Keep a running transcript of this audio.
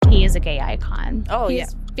is a gay icon. Oh, he yeah.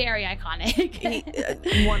 is very iconic.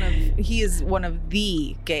 He is one of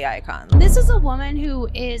the gay icons. This is a woman who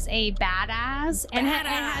is a badass and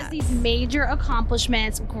has these major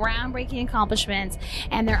accomplishments, groundbreaking accomplishments,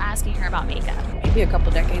 and they're asking her about makeup. Maybe a couple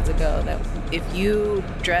decades ago, that if you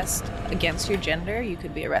dressed against your gender, you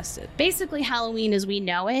could be arrested. Basically, Halloween as we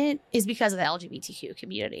know it is because of the LGBTQ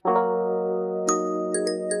community.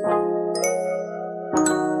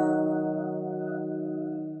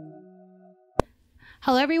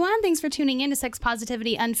 Hello, everyone. Thanks for tuning in to Sex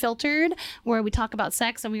Positivity Unfiltered, where we talk about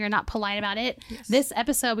sex and we are not polite about it. Yes. This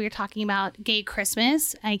episode, we are talking about gay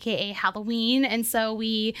Christmas, aka Halloween. And so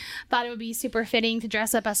we thought it would be super fitting to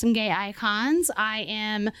dress up as some gay icons. I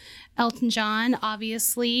am Elton John,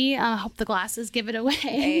 obviously. I hope the glasses give it away.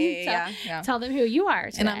 Hey, Tell them who you are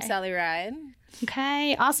today. And I'm Sally Ride.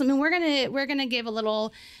 Okay, awesome. And we're gonna give a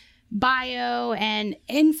little bio and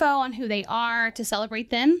info on who they are to celebrate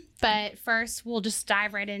them. But first, we'll just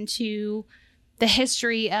dive right into the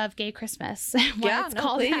history of gay Christmas. Please.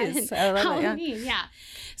 I love Halloween. Yeah.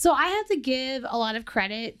 So I have to give a lot of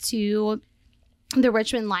credit to the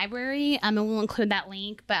Richmond Library, and we'll include that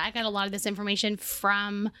link. But I got a lot of this information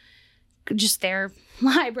from just their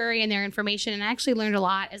library and their information, and I actually learned a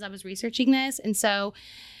lot as I was researching this. And so,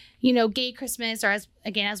 you know, gay Christmas, or as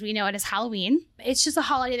we know it as Halloween, it's just a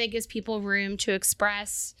holiday that gives people room to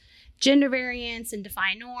express gender variance and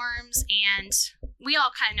define norms. And we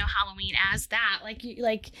all kind of know Halloween as that. Like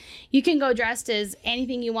you can go dressed as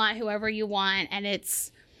anything you want, whoever you want, and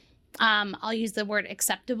it's I'll use the word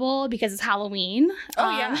acceptable because it's Halloween.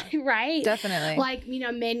 Oh yeah, right, definitely. Like, you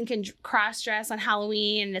know, men can cross dress on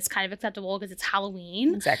Halloween, and it's kind of acceptable because it's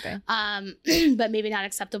Halloween. Exactly. But maybe not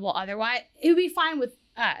acceptable otherwise. It would be fine with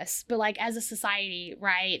us, but like as a society,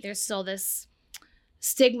 right, there's still this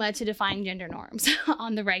stigma to define gender norms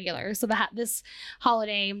on the regular. So this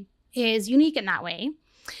holiday is unique in that way.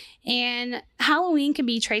 And Halloween can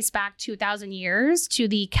be traced back 2,000 years to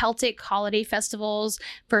the Celtic holiday festivals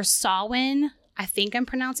for Samhain. I think I'm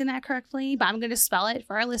pronouncing that correctly, but I'm going to spell it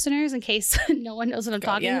for our listeners in case no one knows what I'm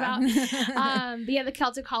talking about. But yeah, the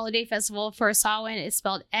Celtic holiday festival for Samhain is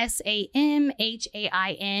spelled Samhain,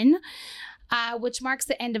 which marks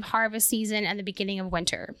the end of harvest season and the beginning of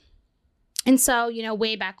winter. And so, you know,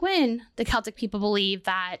 way back when, the Celtic people believed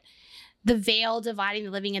that the veil dividing the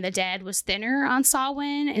living and the dead was thinner on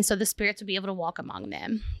Samhain, and so the spirits would be able to walk among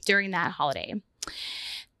them during that holiday.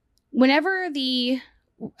 Whenever the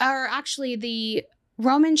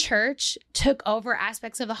Roman Church took over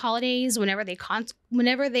aspects of the holidays, whenever they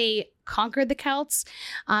conquered the Celts,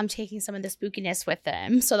 taking some of the spookiness with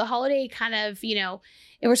them. So the holiday kind of, you know,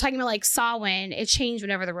 if we're talking about like Samhain, it changed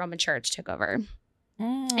whenever the Roman Church took over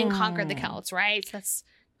and conquered the Celts, right? So that's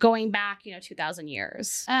going back, you know, 2,000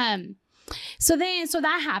 years. So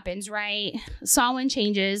that happens, right? Samhain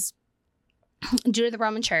changes due to the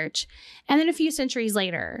Roman Church. And then a few centuries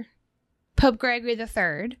later, Pope Gregory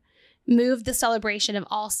III moved the celebration of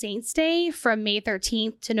All Saints' Day from May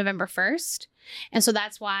 13th to November 1st. And so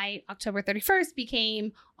that's why October 31st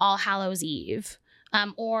became All Hallows Eve,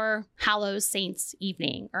 or Hallows Saints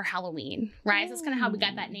Evening, or Halloween, right? So that's kind of how we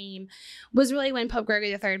got that name, was really when Pope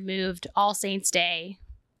Gregory III moved All Saints' Day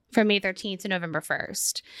from May 13th to November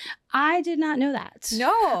 1st. I did not know that.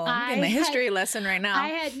 No, I'm getting a history lesson right now. I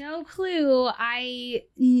had no clue. I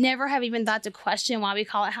never have even thought to question why we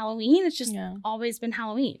call it Halloween. It's just always been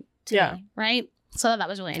Halloween to me, right? So that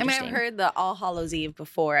was really interesting. I mean, I've heard the All Hallows Eve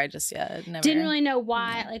before. I just never didn't really know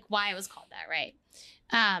why it was called that, right?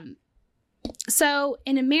 So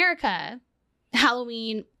in America,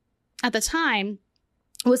 Halloween at the time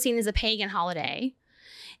was seen as a pagan holiday,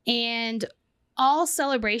 and all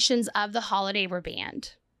celebrations of the holiday were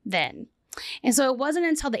banned then. And so it wasn't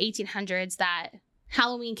until the 1800s that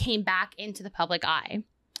Halloween came back into the public eye.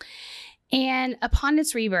 And upon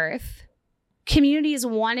its rebirth, communities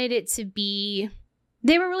wanted it to be,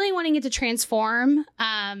 they were really wanting it to transform,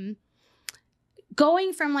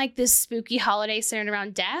 going from like this spooky holiday centered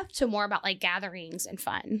around death to more about like gatherings and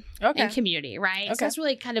fun and community, right? So that's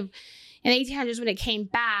really kind of, in the 1800s when it came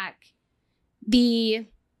back, the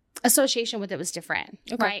association with it was different,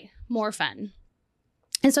 right? More fun.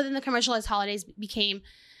 And so then the commercialized holidays became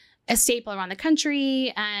a staple around the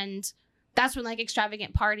country, and that's when like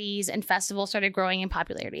extravagant parties and festivals started growing in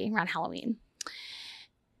popularity around Halloween.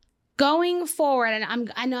 Going forward,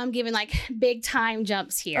 and I know I'm giving like big time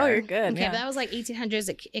jumps here. Oh, you're good. Okay, but that was like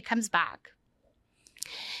 1800s. It comes back.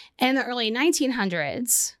 In the early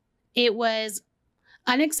 1900s, it was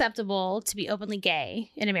unacceptable to be openly gay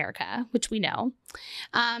in America, which we know.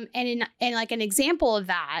 And like an example of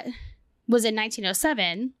that was in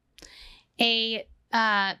 1907, a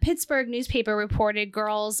Pittsburgh newspaper reported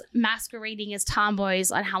girls masquerading as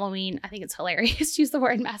tomboys on Halloween. I think it's hilarious to use the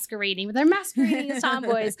word masquerading, but they're masquerading as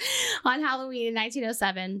tomboys on Halloween in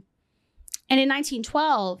 1907. And in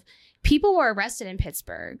 1912, people were arrested in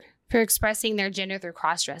Pittsburgh for expressing their gender through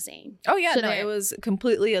cross-dressing. Oh yeah, so it was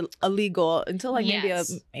completely illegal until like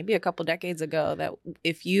maybe a couple decades ago. That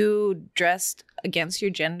if you dressed against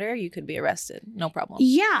your gender, you could be arrested, no problem.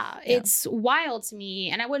 Yeah, it's wild to me,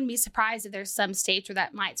 and I wouldn't be surprised if there's some states where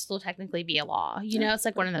that might still technically be a law. You know, it's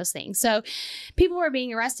like one of those things. So people were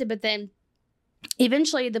being arrested, but then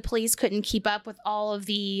eventually the police couldn't keep up with all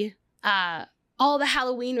the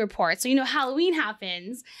Halloween reports. So, you know, Halloween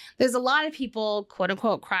happens. There's a lot of people, quote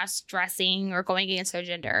unquote, cross-dressing or going against their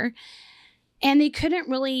gender. And they couldn't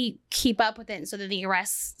really keep up with it. And so then the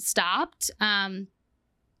arrests stopped.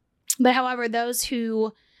 But however, those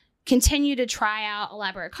who continue to try out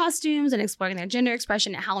elaborate costumes and exploring their gender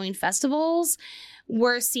expression at Halloween festivals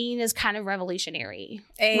were seen as kind of revolutionary.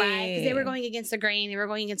 Right? Because they were going against the grain. They were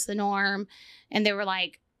going against the norm. And they were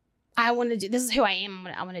like, this is who I am.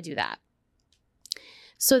 I want to do that.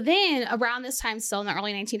 So then around this time, still in the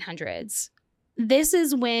early 1900s, this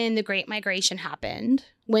is when the Great Migration happened,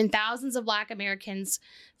 when thousands of Black Americans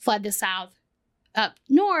fled the South up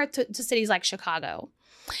north to cities like Chicago.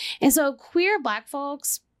 And so queer Black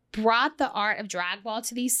folks brought the art of drag ball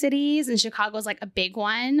to these cities, and Chicago was like a big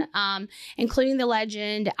one, including the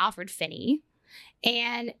legend Alfred Finney.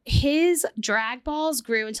 And his drag balls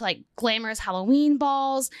grew into like glamorous Halloween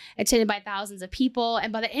balls attended by thousands of people.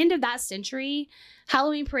 And by the end of that century,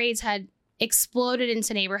 Halloween parades had exploded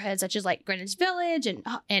into neighborhoods such as like Greenwich Village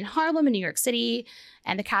and Harlem in New York City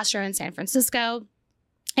and the Castro in San Francisco.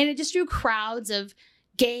 And it just drew crowds of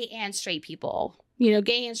gay and straight people. You know,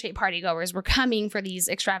 gay and straight partygoers were coming for these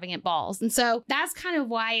extravagant balls. And so that's kind of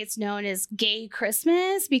why it's known as Gay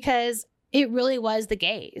Christmas, because it really was the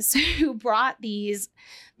gays who brought these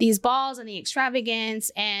balls and the extravagance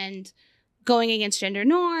and going against gender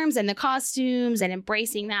norms and the costumes and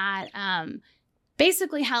embracing that.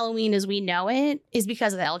 Basically, Halloween as we know it is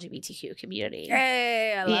because of the LGBTQ community.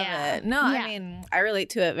 Hey, I love it. No, I mean, I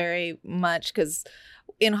relate to it very much because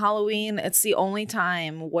in Halloween, it's the only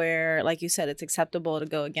time where, like you said, it's acceptable to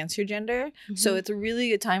go against your gender. Mm-hmm. So it's a really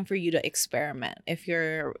good time for you to experiment if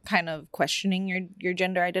you're kind of questioning your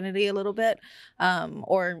gender identity a little bit,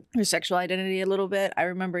 or your sexual identity a little bit. I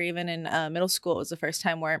remember even in middle school, it was the first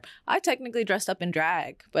time where I technically dressed up in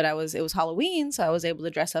drag, but it was Halloween, so I was able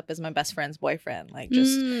to dress up as my best friend's boyfriend. Like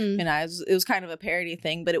just, you know, it was kind of a parody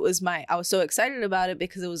thing, but I was so excited about it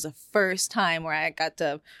because it was the first time where I got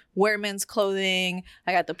to wear men's clothing.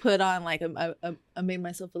 I got to put on like I made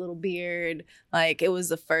myself a little beard. Like it was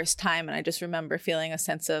the first time, and I just remember feeling a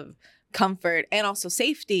sense of comfort and also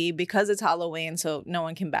safety because it's Halloween, so no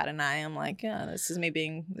one can bat an eye. I'm like, yeah, this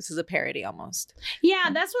is a parody almost. Yeah,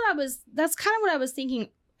 that's kind of what I was thinking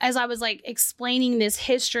as I was like explaining this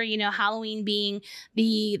history, you know, Halloween being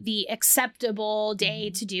the acceptable day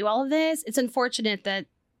to do all of this. It's unfortunate that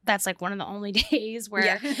that's like one of the only days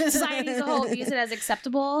where society as a whole views it as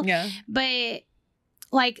acceptable. Yeah. But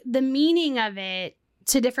like the meaning of it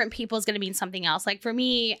to different people is going to mean something else. Like for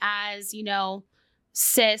me, as, you know,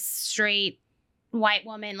 cis, straight, white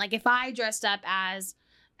woman, like if I dressed up as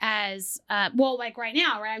well, like right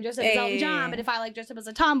now, right? I'm dressed up as Elton John, but if I like dressed up as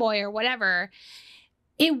a tomboy or whatever,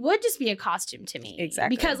 it would just be a costume to me.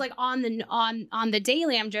 Exactly. Because like on the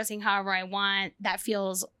daily, I'm dressing however I want. That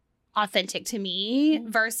feels authentic to me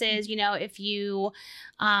versus, you know, if you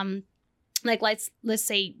like let's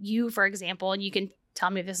say you, for example, and you can tell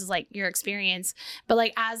me if this is like your experience, but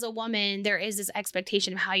like as a woman, there is this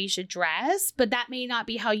expectation of how you should dress, but that may not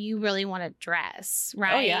be how you really want to dress,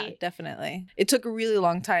 right? Oh yeah, definitely. It took a really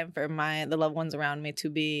long time for the loved ones around me to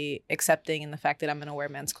be accepting in the fact that I'm going to wear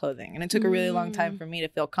men's clothing. And it took a really long time for me to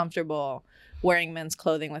feel comfortable wearing men's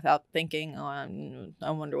clothing without thinking, I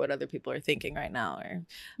wonder what other people are thinking right now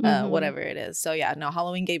or whatever it is. So yeah, no,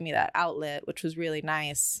 Halloween gave me that outlet, which was really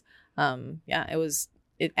nice. And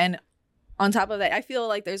on top of that, I feel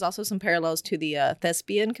like there's also some parallels to the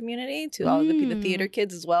thespian community, to all of the theater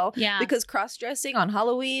kids as well. Yeah. Because cross-dressing on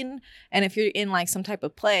Halloween, and if you're in like some type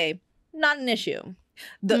of play, not an issue.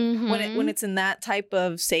 When it's in that type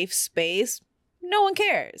of safe space, no one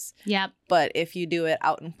cares. Yep. But if you do it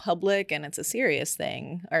out in public and it's a serious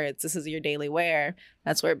thing, or this is your daily wear,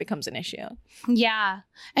 that's where it becomes an issue. Yeah.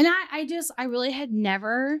 And I really had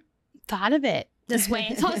never thought of it this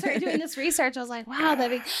way. So I started doing this research. I was like,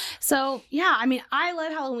 wow, so yeah, I mean, I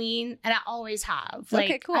love Halloween and I always have. Like,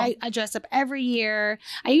 okay, cool. I dress up every year.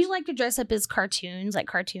 I usually like to dress up as cartoons, like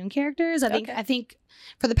cartoon characters. I think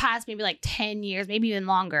for the past maybe like 10 years, maybe even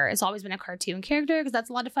longer, it's always been a cartoon character because that's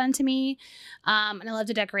a lot of fun to me. And I love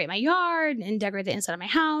to decorate my yard and decorate the inside of my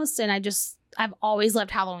house. And I've always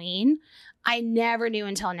loved Halloween. I never knew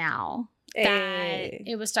until now that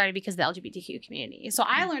it was started because of the LGBTQ community. So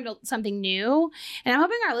I learned something new, and I'm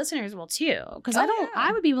hoping our listeners will too, because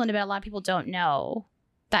I would be willing to bet a lot of people don't know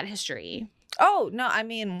that history. Oh, no, I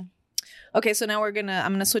mean, okay, so now I'm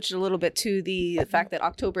gonna switch it a little bit to the fact that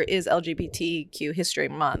October is LGBTQ History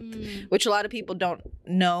Month, which a lot of people don't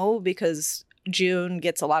know because June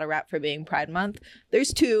gets a lot of rap for being Pride Month.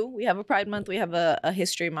 There's two. We have a Pride Month. We have a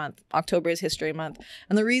History Month. October is History Month.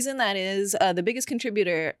 And the reason that is, the biggest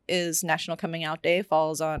contributor is National Coming Out Day.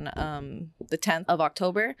 Falls on the 10th of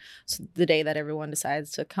October. So the day that everyone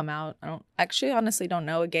decides to come out. I honestly don't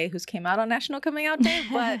know a gay who's came out on National Coming Out Day,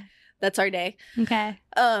 but that's our day. Okay.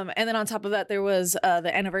 And then on top of that, there was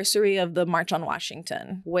the anniversary of the March on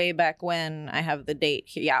Washington, way back when. I have the date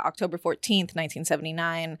here. Yeah, October 14th,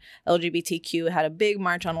 1979. LGBTQ had a big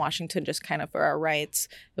March on Washington just kind of for our rights.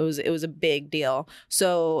 It was a big deal.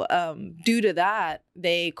 So due to that,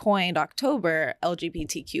 they coined October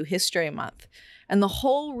LGBTQ History Month. And the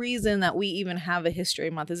whole reason that we even have a History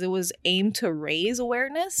Month is it was aimed to raise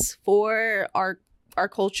awareness for our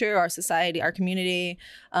culture, our society, our community.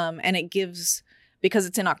 And it gives, because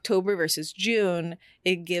it's in October versus June,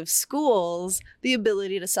 it gives schools the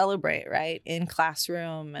ability to celebrate, right, in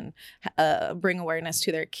classroom and bring awareness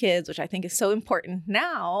to their kids, which I think is so important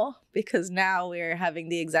now, because now we're having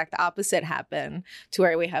the exact opposite happen, to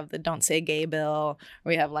where we have the Don't Say Gay bill,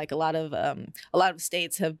 where we have like a lot of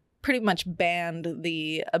states have pretty much banned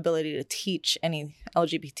the ability to teach any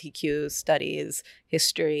LGBTQ studies,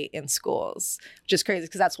 history in schools, which is crazy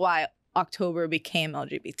because that's why October became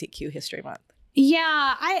LGBTQ History Month.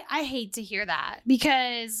 Yeah, I hate to hear that,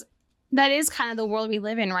 because that is kind of the world we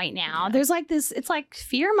live in right now. Yeah. There's like this, it's like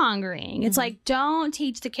fear mongering. Mm-hmm. It's like, don't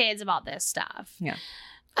teach the kids about this stuff. Yeah.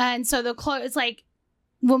 And so it's like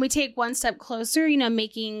when we take one step closer,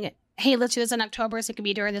 making, hey, let's do this in October so it can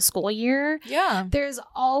be during the school year. Yeah. There's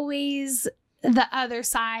always the other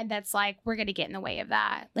side that's like, we're going to get in the way of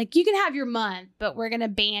that. Like, you can have your month, but we're going to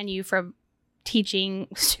ban you from teaching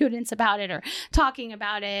students about it or talking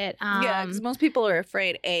about it. Yeah, because most people are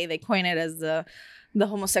afraid, they coin it as the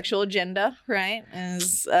homosexual agenda, right?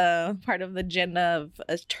 As part of the agenda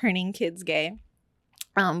of turning kids gay.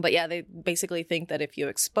 But yeah, they basically think that if you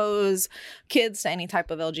expose kids to any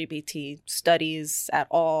type of LGBT studies at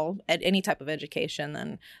all, at any type of education,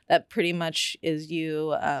 then that pretty much is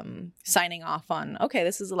you signing off on, okay,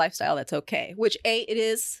 this is a lifestyle that's okay, which it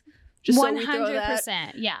is, just 100%, so we throw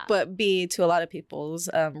that, yeah. But B, to a lot of people's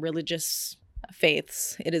religious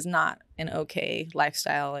faiths, it is not an okay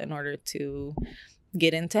lifestyle in order to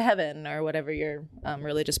get into heaven or whatever your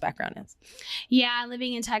religious background is. Yeah,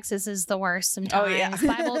 living in Texas is the worst sometimes. Oh, yeah.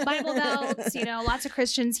 Bible belts, lots of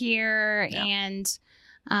Christians here, yeah.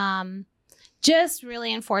 And just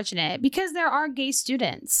really unfortunate because there are gay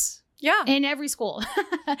students. Yeah. In every school.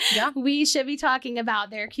 Yeah. We should be talking about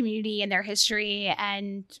their community and their history.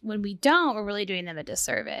 And when we don't, we're really doing them a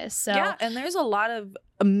disservice. So yeah, and there's a lot of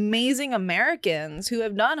amazing Americans who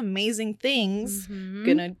have done amazing things. Mm-hmm.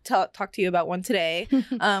 Gonna talk to you about one today.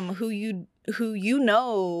 Who you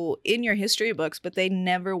know in your history books, but they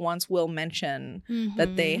never once will mention mm-hmm.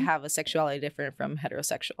 that they have a sexuality different from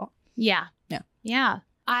heterosexual. Yeah. Yeah. Yeah.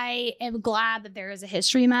 I am glad that there is a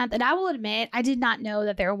history month. And I will admit, I did not know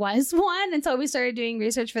that there was one until we started doing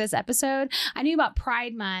research for this episode. I knew about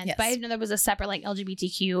Pride Month, yes. but I didn't know there was a separate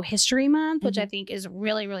LGBTQ history month, which mm-hmm. I think is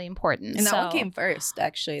really, really important. And that one came first,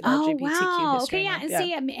 actually, the LGBTQ history month. And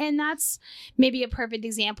see, and that's maybe a perfect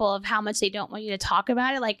example of how much they don't want you to talk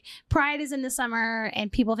about it. Like, Pride is in the summer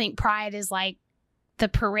and people think Pride is like the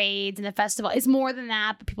parades and the festival. It's more than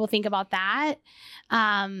that, but people think about that.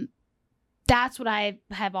 That's what I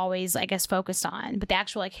have always, I guess, focused on. But the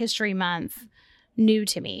actual history month, new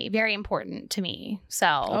to me, very important to me.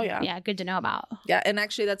 So, yeah, good to know about. Yeah, and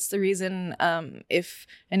actually that's the reason, if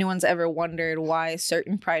anyone's ever wondered why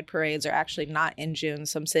certain Pride parades are actually not in June.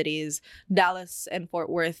 Some cities, Dallas and Fort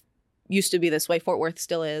Worth, used to be this way. Fort Worth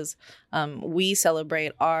still is. We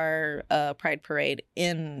celebrate our Pride parade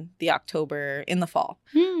in the fall,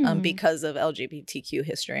 because of LGBTQ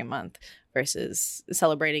History Month versus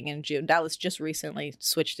celebrating in June. Dallas just recently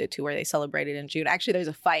switched it to where they celebrated in June. Actually, there's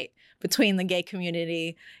a fight between the gay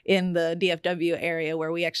community in the DFW area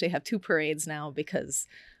where we actually have two parades now because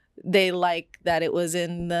they like that it was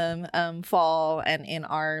in the fall and in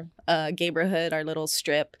our neighborhood, our little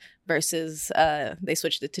strip, versus they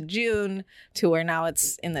switched it to June, to where now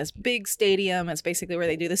it's in this big stadium. It's basically where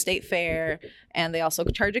they do the state fair, and they also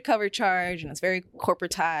charge a cover charge, and it's very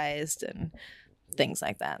corporatized and things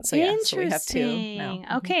like that. So yeah, so we have two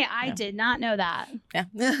now. Okay, I did not know that. Yeah,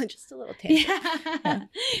 just a little tangent. Yeah.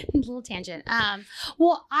 A little tangent.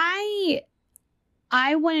 Well,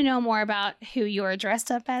 I want to know more about who you're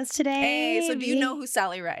dressed up as today. Hey, so do you know who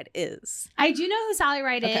Sally Ride is? I do know who Sally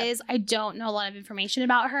Ride is. I don't know a lot of information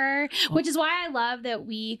about her, which is why I love that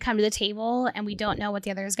we come to the table and we don't know what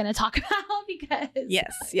the other is going to talk about, because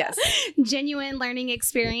yes, genuine learning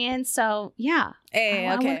experience. So yeah. Hey,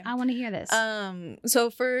 I want to hear this. So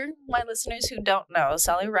for my listeners who don't know,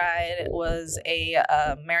 Sally Ride was a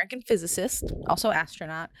American physicist, also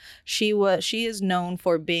astronaut. She is known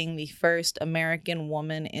for being the first American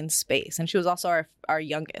woman in space, and she was also our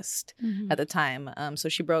youngest at the time. So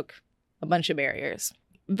she broke a bunch of barriers.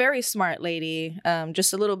 Very smart lady.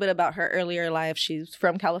 Just a little bit about her earlier life. She's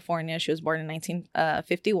from California. She was born in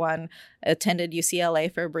 1951, attended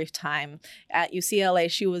UCLA for a brief time. At UCLA,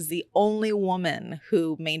 she was the only woman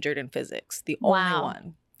who majored in physics. The only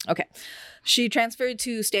one. Okay. She transferred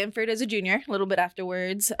to Stanford as a junior, a little bit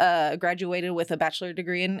afterwards, graduated with a bachelor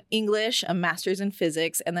degree in English, a master's in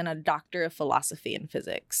physics, and then a doctor of philosophy in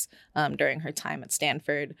physics during her time at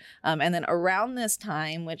Stanford. And then around this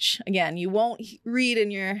time, which, again, you won't read in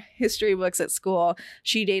your history books at school,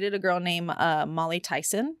 she dated a girl named Molly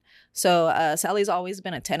Tyson. So Sally's always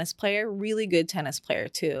been a tennis player, really good tennis player,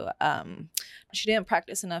 too. She didn't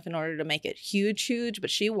practice enough in order to make it huge, but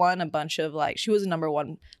she won a bunch of, she was a number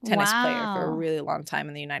one tennis player for a really long time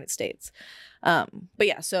in the United States. But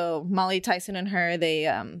yeah, so Molly Tyson and her, they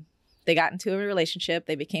got into a relationship.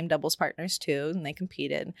 They became doubles partners too, and they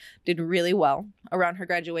competed, did really well. Around her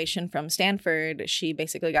graduation from Stanford, she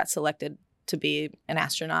basically got selected to be an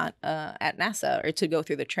astronaut at NASA, or to go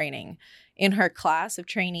through the training. In her class of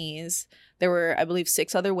trainees, there were, I believe,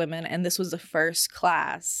 6 other women, and this was the first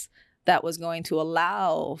class that was going to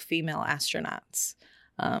allow female astronauts.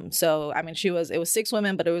 So, I mean, it was 6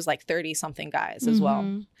 women, but it was 30 something guys as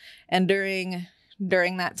well. And during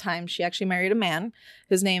that time, she actually married a man.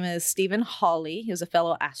 His name is Stephen Hawley. He was a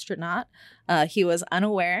fellow astronaut. He was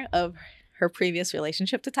unaware of her previous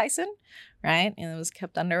relationship to Tyson, right? And it was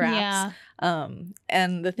kept under wraps. Yeah.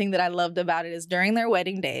 And the thing that I loved about it is during their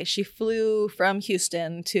wedding day, she flew from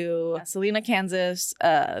Houston to Salina, Kansas.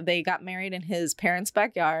 They got married in his parents'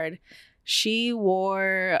 backyard. She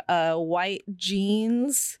wore white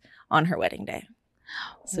jeans on her wedding day.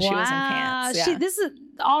 So she was in pants. Yeah. This is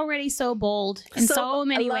already so bold in so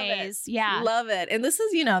many ways. It. Yeah. Love it. And this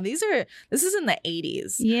is, this is in the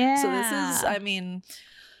 80s. Yeah. So this is, I mean,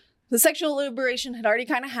 the sexual liberation had already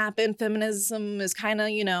kind of happened. Feminism is kind of,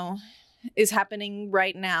 is happening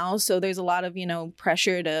right now. So there's a lot of,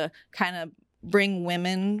 pressure to kind of bring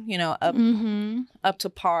women, up to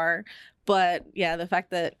par. But yeah, the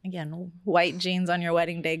fact that, again, white jeans on your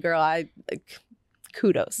wedding day, girl,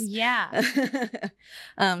 kudos. Yeah.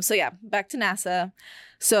 So yeah, back to NASA.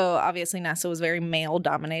 So obviously NASA was very male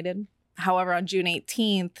dominated. However, on June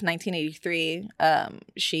 18th, 1983,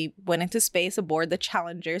 she went into space aboard the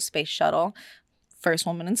Challenger space shuttle. First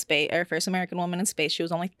American woman in space. She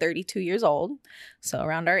was only 32 years old, so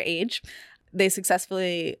around our age. They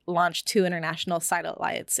successfully launched 2 international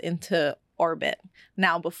satellites into orbit.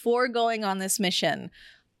 Now, before going on this mission,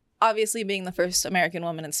 obviously being the first American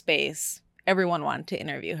woman in space, everyone wanted to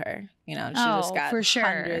interview her. She just got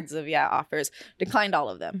hundreds of offers, declined all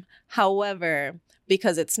of them. However,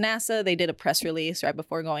 because it's NASA, they did a press release right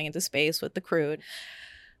before going into space with the crew.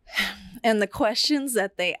 And the questions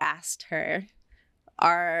that they asked her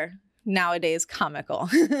are nowadays comical.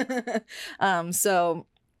 So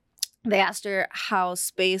they asked her how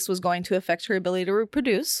space was going to affect her ability to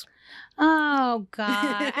reproduce. Oh, God.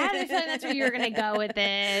 I had a feeling that's where you were going to go with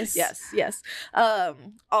this. Yes.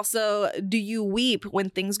 Also, do you weep when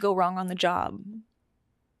things go wrong on the job?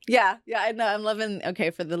 Yeah, I know. I'm loving. Okay,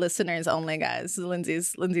 for the listeners only, guys.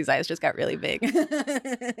 Lindsay's eyes just got really big.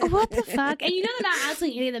 What the fuck? And they're not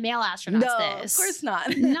asking any of the male astronauts this. Of course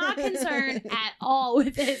not. Not concerned at all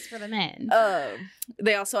with this for the men.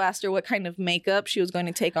 They also asked her what kind of makeup she was going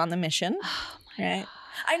to take on the mission. Oh my God.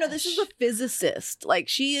 I know, this is a physicist.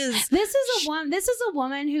 She is. This is a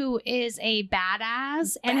woman who is a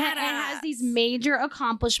badass and has these major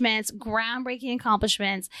accomplishments, groundbreaking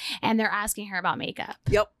accomplishments, and they're asking her about makeup.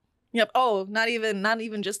 Yep. Yep. Oh, not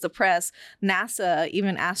even just the press. NASA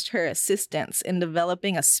even asked her assistance in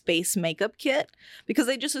developing a space makeup kit because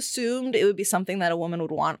they just assumed it would be something that a woman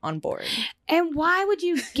would want on board. And why would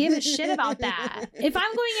you give a shit about that? If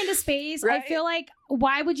I'm going into space, right? I feel like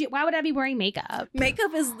why would I be wearing makeup?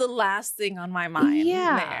 Makeup is the last thing on my mind.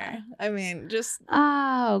 Yeah. There. I mean, just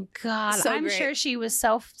oh God. So I'm great. sure she was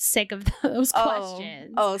so sick of those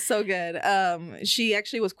questions. Oh, so good. She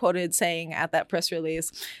actually was quoted saying at that press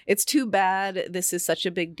release, "It's too bad this is such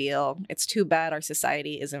a big deal. It's too bad our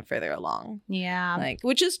society isn't further along." Yeah. Like,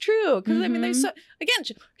 which is true. Because I mean, there's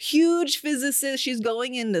huge physicist. She's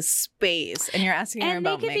going into space and you're asking her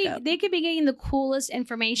about makeup. They could be getting the coolest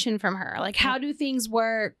information from her. Like, how do things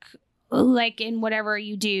work? Like in whatever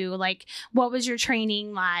you do, like what was your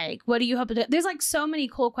training like? What do you hope to do? There's like so many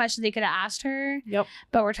cool questions they could have asked her. Yep.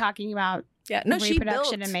 But we're talking about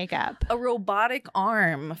reproduction and makeup. A robotic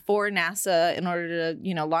arm for NASA in order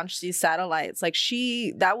to, launch these satellites. Like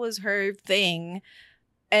that was her thing.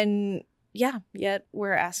 And yeah, yet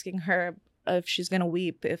we're asking her if she's going to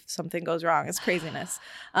weep if something goes wrong. It's craziness.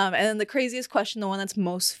 And then the craziest question, the one that's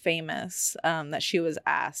most famous that she was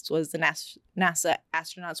asked was the NASA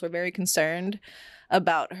astronauts were very concerned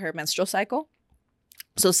about her menstrual cycle.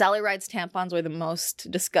 So Sally Ride's tampons were the most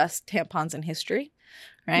discussed tampons in history,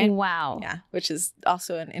 right? Wow. Yeah, which is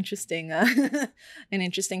also an interesting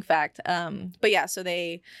fact. But yeah, so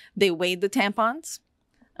they weighed the tampons.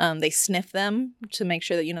 They sniffed them to make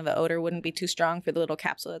sure that, the odor wouldn't be too strong for the little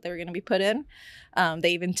capsule that they were going to be put in.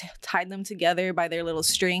 They even tied them together by their little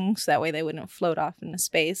strings so that way they wouldn't float off into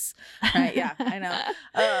space. Right? Yeah, I know.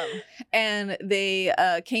 And they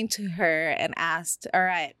came to her and asked, all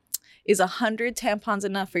right, is 100 tampons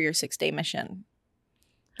enough for your 6-day mission?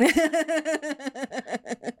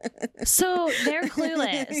 So they're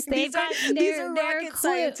clueless. These are rocket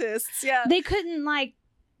scientists. Yeah. They couldn't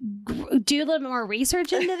do a little bit more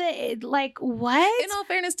research into it. Like, what? In all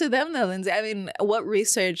fairness to them, though, Lindsay, I mean, what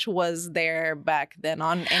research was there back then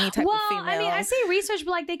on any type of female? I mean, I say research,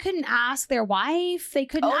 but they couldn't ask their wife. They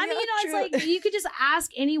couldn't. It's like you could just ask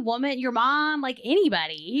any woman, your mom,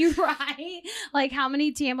 anybody, right? Like, how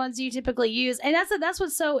many tampons do you typically use? And that's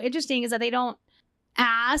what's so interesting is that they don't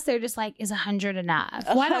ask. They're just like, is 100 enough?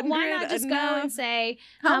 Why not just go and say,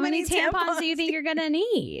 how many tampons do you think you're gonna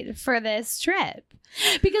need for this trip?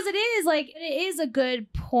 Because it is a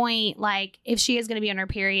good point. Like, if she is going to be on her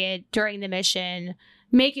period during the mission,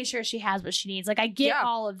 making sure she has what she needs. Like, I get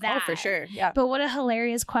all of that. Oh, for sure. Yeah. But what a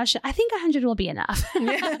hilarious question. I think 100 will be enough for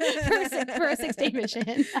a 6-day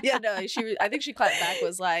mission. Yeah, no, I think she clapped back,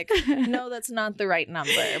 was like, no, that's not the right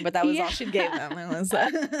number. But that was all she gave them. It was,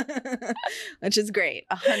 which is great.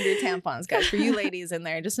 100 tampons, guys. For you ladies in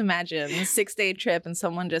there, just imagine a 6-day trip and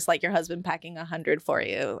someone just like your husband packing 100 for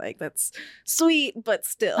you. Like, that's sweet, but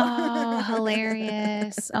still. Oh,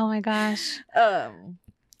 hilarious. Oh my gosh.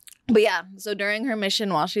 But yeah, so during her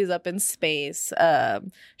mission while she's up in space,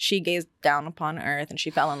 she gazed down upon Earth and she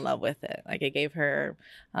fell in love with it. Like, it gave her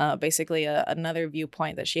basically another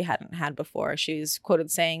viewpoint that she hadn't had before. She's quoted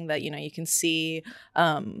saying that, you can see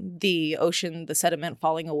the ocean, the sediment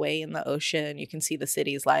falling away in the ocean. You can see the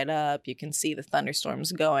cities light up. You can see the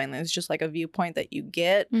thunderstorms going. It's just like a viewpoint that you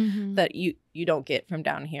get that you don't get from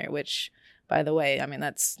down here, which... By the way, I mean,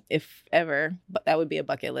 that's, if ever, but that would be a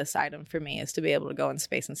bucket list item for me, is to be able to go in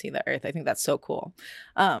space and see the Earth. I think that's so cool.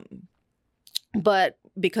 But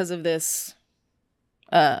because of this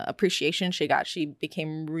appreciation she got, she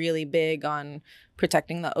became really big on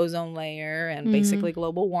protecting the ozone layer and basically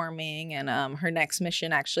global warming. And her next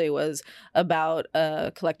mission actually was about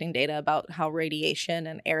collecting data about how radiation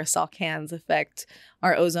and aerosol cans affect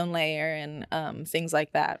our ozone layer and things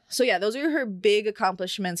like that. So yeah, those are her big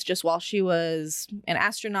accomplishments just while she was an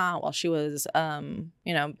astronaut, while she was,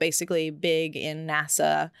 basically big in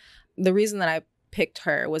NASA. The reason that I picked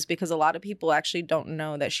her was because a lot of people actually don't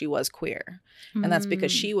know that she was queer. And that's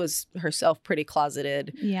because she was herself pretty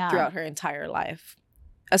closeted throughout her entire life.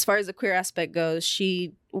 As far as the queer aspect goes,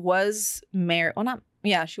 she was married.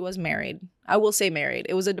 She was married. I will say married.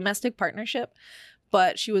 It was a domestic partnership,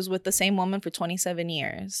 but she was with the same woman for 27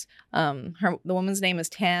 years. The woman's name is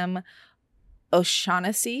Tam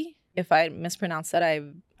O'Shaughnessy. If I mispronounced that,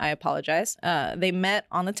 I apologize. They met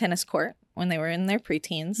on the tennis court when they were in their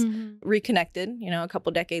preteens, reconnected, a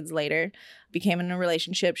couple decades later, became in a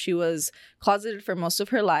relationship. She was closeted for most of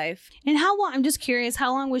her life. And how long, I'm just curious,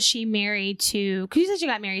 how long was she married to, because you said she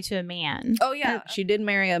got married to a man. Oh, yeah. She did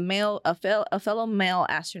marry a fellow male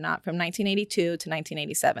astronaut from 1982 to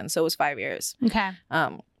 1987. So it was 5 years. Okay.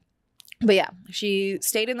 But yeah, she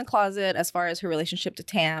stayed in the closet as far as her relationship to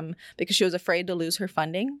Tam because she was afraid to lose her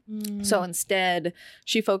funding. So instead,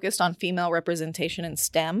 she focused on female representation in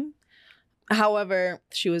STEM. However,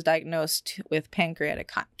 she was diagnosed with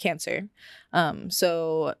pancreatic cancer.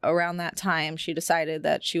 So around that time, she decided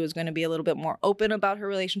that she was going to be a little bit more open about her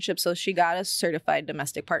relationship. So she got a certified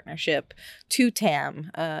domestic partnership to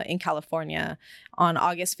Tam in California on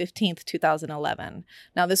August 15th, 2011.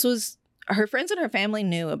 Now, this was her friends and her family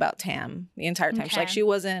knew about Tam the entire time. Okay. She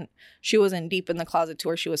wasn't deep in the closet to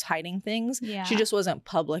where she was hiding things. Yeah. She just wasn't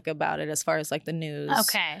public about it as far as like the news.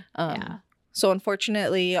 Okay. Yeah. So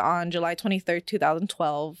unfortunately, on July 23rd,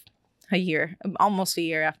 2012, almost a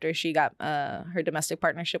year after she got her domestic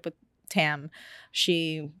partnership with Tam,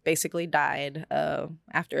 she basically died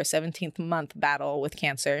after a 17th month battle with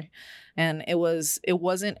cancer. And it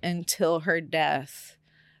wasn't until her death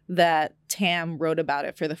that Tam wrote about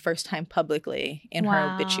it for the first time publicly in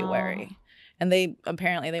her obituary. And they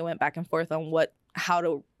went back and forth on how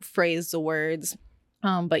to phrase the words.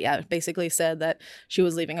 But yeah, basically said that she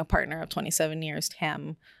was leaving a partner of 27 years,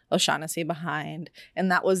 Tam O'Shaughnessy, behind.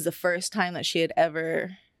 And that was the first time that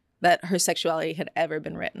that her sexuality had ever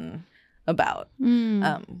been written about,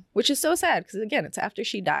 which is so sad because, again, it's after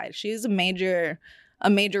she died. She's a major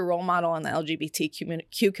role model in the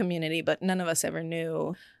LGBTQ community, but none of us ever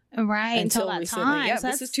knew. Right, until that recently. time. Yeah, so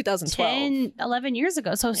this is 2012. 10, 11 years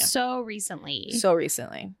ago. So recently. So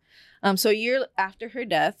recently. So a year after her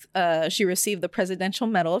death, she received the Presidential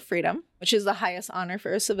Medal of Freedom, which is the highest honor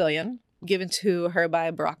for a civilian, given to her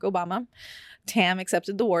by Barack Obama. Tam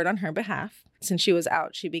accepted the award on her behalf. Since she was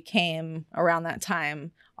out, she became, around that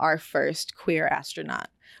time, our first queer astronaut,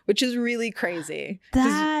 which is really crazy.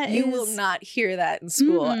 You will not hear that in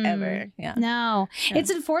school ever. Yeah. No. Yeah. It's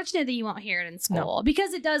unfortunate that you won't hear it in school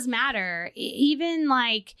because it does matter. Even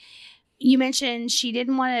like you mentioned, she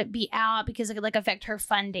didn't want to be out because it could like affect her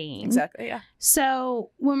funding. Exactly, yeah.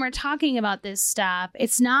 So when we're talking about this stuff,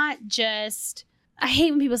 it's not just, I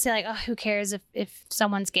hate when people say like, oh, who cares if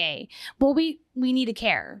someone's gay? Well, we need to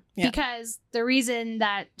care because the reason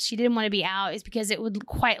that she didn't want to be out is because it would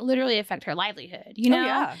quite literally affect her livelihood, you know? Oh,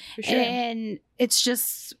 yeah, for sure. And it's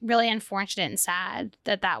just really unfortunate and sad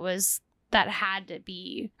that that had to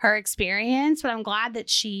be her experience. But I'm glad that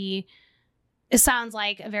it sounds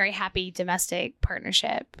like a very happy domestic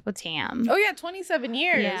partnership with Tam. Oh, yeah. 27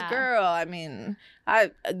 years. Yeah. Girl, I mean,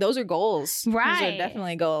 those are goals. Right. Those are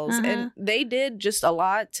definitely goals. And they did just a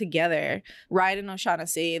lot together. Ride and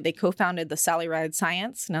O'Shaughnessy, they co-founded the Sally Ride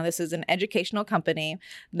Science. Now, this is an educational company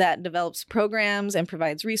that develops programs and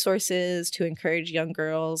provides resources to encourage young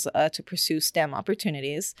girls to pursue STEM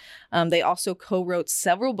opportunities. They also co-wrote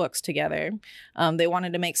several books together. They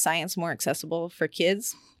wanted to make science more accessible for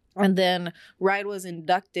kids. And then Ride was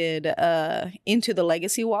inducted into the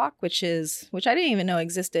Legacy Walk, which I didn't even know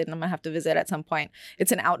existed, and I'm going to have to visit at some point.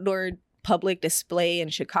 It's an outdoor public display in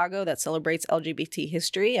Chicago that celebrates LGBT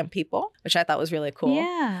history and people, which I thought was really cool.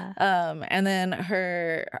 Yeah. And then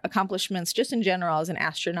her accomplishments just in general as an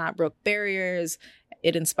astronaut broke barriers.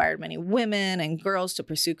 It inspired many women and girls to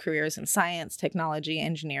pursue careers in science, technology,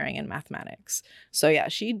 engineering, and mathematics. So yeah,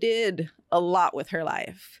 she did a lot with her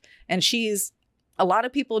life. And a lot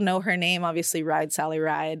of people know her name, obviously, Ride, Sally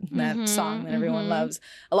Ride, that song that everyone loves.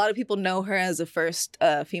 A lot of people know her as the first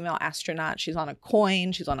female astronaut. She's on a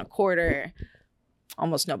coin. She's on a quarter.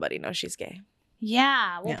 Almost nobody knows she's gay.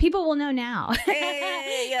 Yeah. Well, people will know now.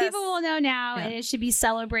 Hey, yes. People will know now, and it should be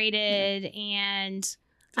celebrated. And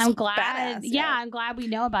I'm glad. I'm glad we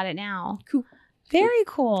know about it now. Cool. Very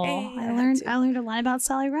cool. Hey, I learned a lot about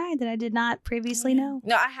Sally Ride that I did not previously know.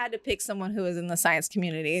 No, I had to pick someone who was in the science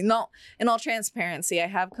community. No, in all transparency, I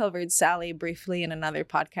have covered Sally briefly in another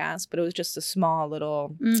podcast, but it was just a small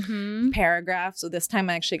little paragraph. So this time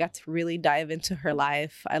I actually got to really dive into her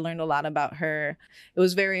life. I learned a lot about her. It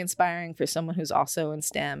was very inspiring for someone who's also in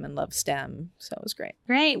STEM and loves STEM. So it was great.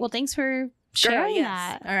 Great. Well, thanks for sharing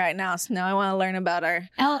that. All right. Now I want to learn about our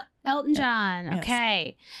Elton John. Yes.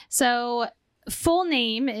 Okay. So full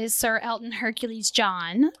name is Sir Elton Hercules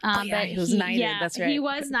John. But he was knighted. Yeah, that's right. He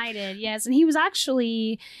was knighted. Yes, and he was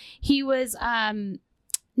knighted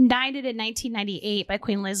in 1998 by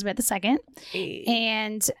Queen Elizabeth II,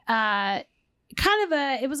 and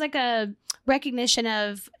it was like a recognition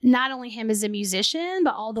of not only him as a musician,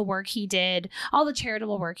 but all the work he did, all the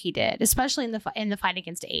charitable work he did, especially in the fight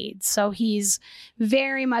against AIDS. So he's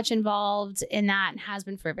very much involved in that and has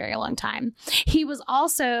been for a very long time. He was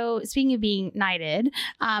also, speaking of being knighted,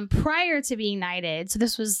 prior to being knighted, so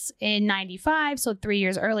this was in 95, so 3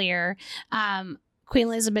 years earlier, Queen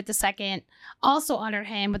Elizabeth II also honored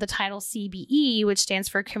him with the title CBE, which stands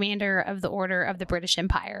for Commander of the Order of the British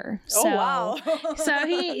Empire. Oh, wow.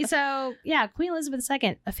 so Queen Elizabeth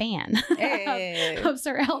II, a fan of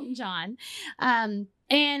Sir Elton John. And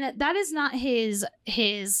that is not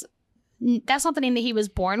that's not the name that he was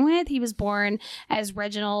born with. He was born as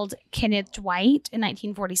Reginald Kenneth Dwight in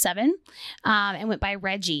 1947 and went by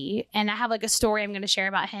Reggie. And I have like a story I'm going to share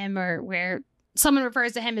about him, or where someone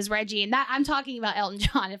refers to him as Reggie, and that I'm talking about Elton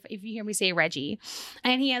John if you hear me say Reggie.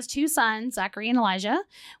 And he has two sons, Zachary and Elijah,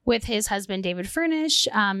 with his husband David Furnish,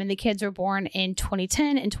 and the kids were born in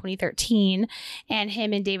 2010 and 2013, and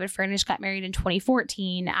him and David Furnish got married in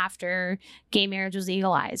 2014 after gay marriage was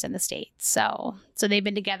legalized in the States. So they've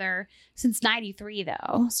been together since 93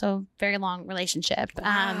 though, so very long relationship.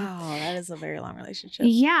 Wow, that is a very long relationship.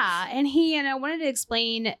 Yeah, and he wanted to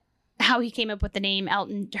explain how he came up with the name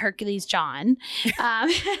Elton Hercules John.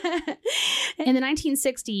 In the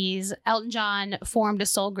 1960s, Elton John formed a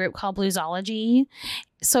soul group called Bluesology.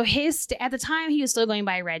 So at the time, he was still going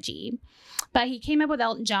by Reggie. But he came up with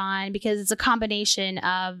Elton John because it's a combination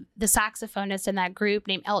of the saxophonist in that group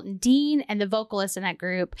named Elton Dean and the vocalist in that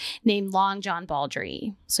group named Long John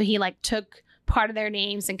Baldry. So he took part of their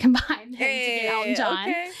names and combined them to get Elton John.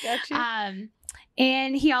 Okay, gotcha.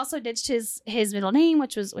 And he also ditched his middle name,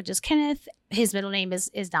 which is Kenneth. His middle name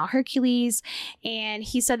is now Hercules. And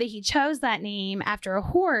he said that he chose that name after a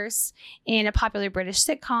horse in a popular British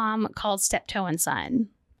sitcom called Steptoe and Son.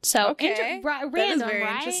 So random,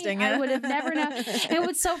 right? Interesting. I would have never known. And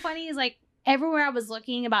what's so funny is everywhere I was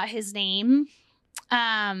looking about his name,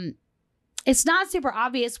 it's not super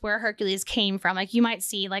obvious where Hercules came from. You might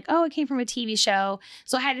see it came from a TV show.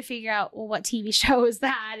 So I had to figure out, well, what TV show is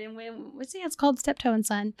that? And it's called Steptoe and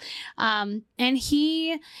Son. And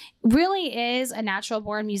he really is a natural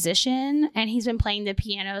born musician, and he's been playing the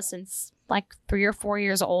piano since 3 or 4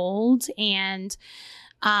 years old. And,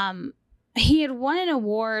 he had won an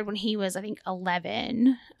award when he was, I think,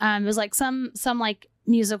 11. It was some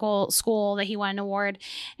musical school that he won an award,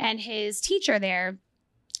 and his teacher there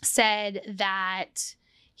said that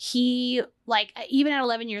he even at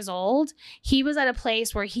 11 years old, he was at a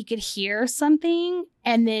place where he could hear something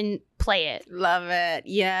and then play it. Love it.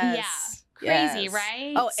 Yes. Yeah. Crazy,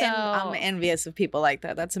 right? Oh, and I'm envious of people like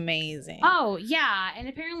that. That's amazing. Oh, yeah. And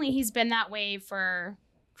apparently he's been that way for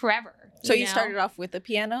forever. So you started off with the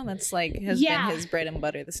piano? That's been his bread and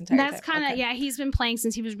butter this entire time. That's kind of, he's been playing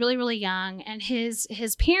since he was really, really young. And his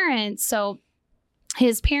parents,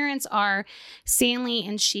 his parents are Stanley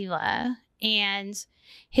and Sheila, and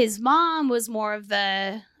his mom was more of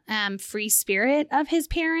the free spirit of his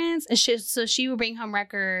parents. And she would bring home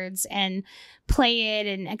records and play it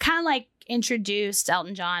and kind of introduced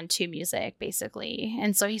Elton John to music, basically.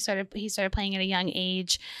 And so he started playing at a young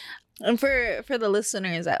age. And for the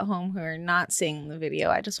listeners at home who are not seeing the video,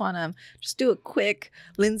 I just want to do a quick.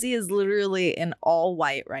 Lindsay is literally in all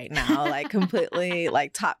white right now, completely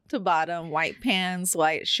top to bottom, white pants,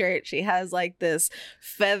 white shirt. She has this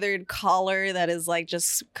feathered collar that is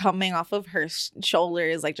just coming off of her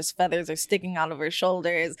shoulders, just feathers are sticking out of her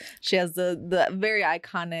shoulders. She has the very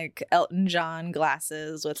iconic Elton John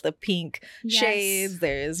glasses with the pink shades.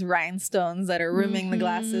 There's rhinestones that are rimming the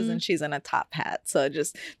glasses, and she's in a top hat. So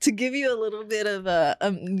just to give you a little bit of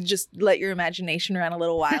just let your imagination run a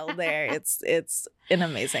little wild there. It's an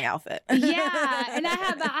amazing outfit. Yeah, and I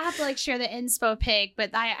have to share the inspo pic,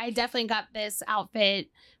 but I definitely got this outfit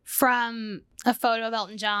from a photo of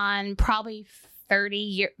Elton John probably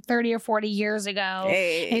 30 or 40 years ago.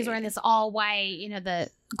 Hey. And he's wearing this all white, the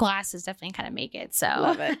glasses definitely kind of make it. So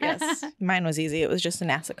love it. Yes. Mine was easy. It was just a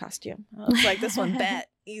NASA costume. I was this one bet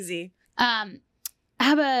easy. I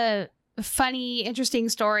have a funny, interesting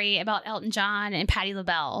story about Elton John and Patti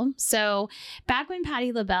LaBelle. So back when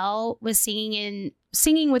Patti LaBelle was singing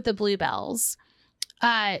with the Bluebells,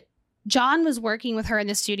 John was working with her in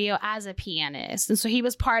the studio as a pianist. And so he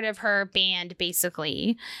was part of her band,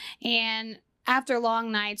 basically. And after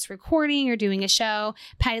long nights recording or doing a show,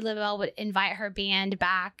 Patti LaBelle would invite her band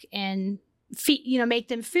back and make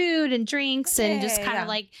them food and drinks and just kind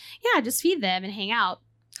of just feed them and hang out.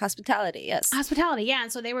 Hospitality, yes. Hospitality, yeah.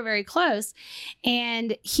 And so they were very close.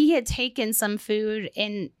 And he had taken some food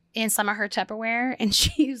in some of her Tupperware. And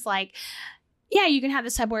she was like, yeah, you can have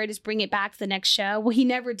this Tupperware. Just bring it back to the next show. Well, he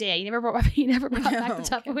never did. He never brought back the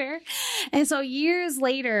Tupperware. And so years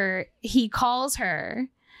later, he calls her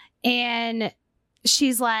and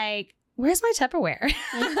she's like, where's my Tupperware?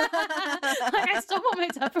 I still want my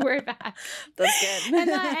Tupperware back. That's good.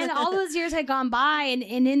 And all those years had gone by. And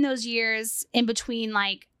in those years, in between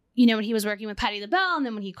you know, when he was working with Patti LaBelle, and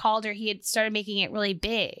then when he called her, he had started making it really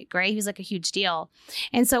big, right? He was like a huge deal.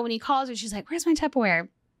 And so when he calls her, she's like, where's my Tupperware?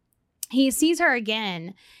 He sees her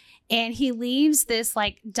again, and he leaves this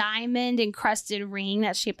like diamond encrusted ring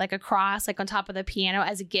that's shaped like a cross, like on top of the piano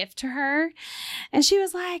as a gift to her. And she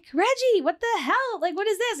was like, Reggie, what the hell? Like, what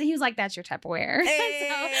is this? And he was like, that's your Tupperware.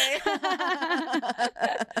 Hey.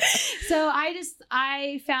 So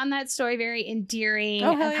I found that story very endearing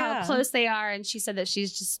of how close they are. And she said that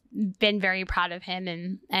she's just been very proud of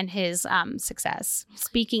him and his success.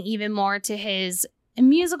 Speaking even more to his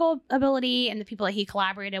musical ability and the people that he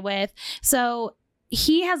collaborated with. So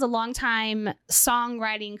he has a long time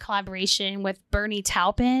songwriting collaboration with Bernie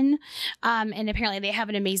Taupin. And apparently they have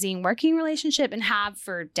an amazing working relationship and have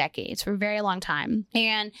for decades, for a very long time.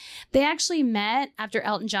 And they actually met after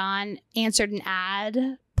Elton John answered an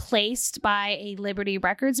ad placed by a Liberty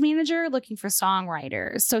Records manager looking for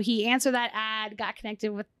songwriters. So he answered that ad, got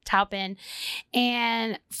connected with Taupin.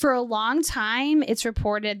 And for a long time, it's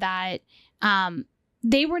reported that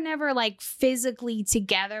they were never like physically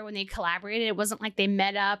together when they collaborated. It wasn't like they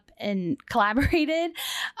met up and collaborated.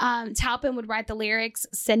 Taupin would write the lyrics,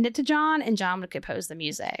 send it to John, and John would compose the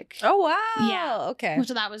music. Oh, wow. Yeah. Okay. Which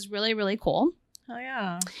I thought was really, really cool. Oh,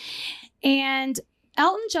 yeah. And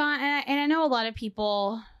Elton John, and I know a lot of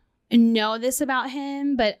people know this about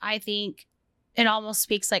him, but I think it almost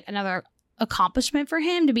speaks like another accomplishment for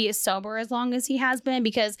him to be as sober as long as he has been,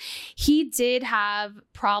 because he did have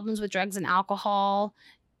problems with drugs and alcohol,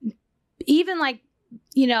 even like,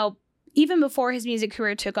 you know, even before his music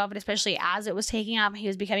career took off, and especially as it was taking off, he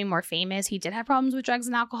was becoming more famous. He did have problems with drugs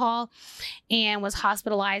and alcohol and was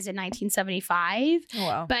hospitalized in 1975. Oh,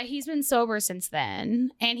 wow. But he's been sober since then.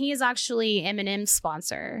 And he is actually Eminem's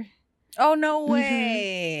sponsor. Oh, no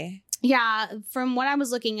way. Mm-hmm. Yeah. From what I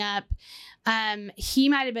was looking up, he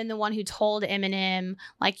might have been the one who told Eminem,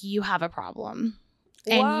 like, you have a problem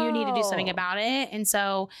and you need to do something about it. And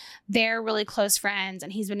so they're really close friends,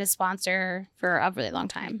 and he's been a sponsor for a really long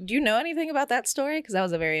time. Do you know anything about that story? Because that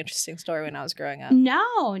was a very interesting story when I was growing up.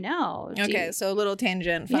 No. Okay, so a little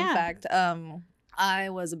tangent, fun fact. I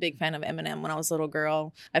was a big fan of Eminem when I was a little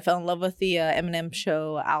girl. I fell in love with the Eminem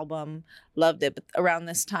Show album, loved it. But around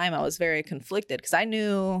this time, I was very conflicted because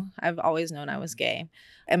I've always known I was gay.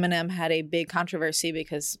 Eminem had a big controversy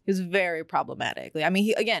because he was very problematic. I mean,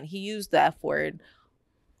 he used the F word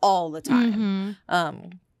all the time.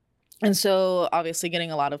 Mm-hmm. And so obviously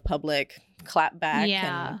getting a lot of public clapback.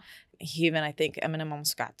 Yeah. And he even, I think Eminem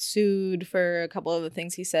almost got sued for a couple of the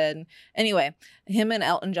things he said. Anyway, him and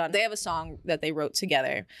Elton John, they have a song that they wrote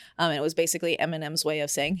together. And it was basically Eminem's way of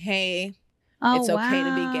saying, hey, it's okay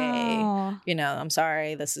to be gay. You know, I'm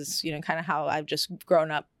sorry. This is, you know, kind of how I've just grown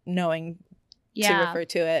up knowing to refer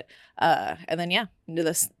to it. And then,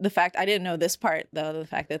 the fact, I didn't know this part, though, the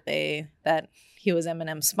fact that he was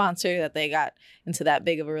Eminem's sponsor, that they got into that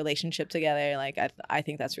big of a relationship together. Like, I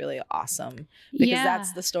think that's really awesome, because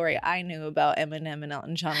that's the story I knew about Eminem and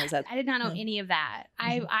Elton John. Was that I did not know any of that.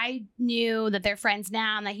 Mm-hmm. I knew that they're friends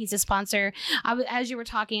now and that he's a sponsor. As you were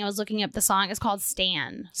talking, I was looking up the song. It's called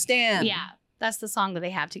Stan. Yeah, that's the song that they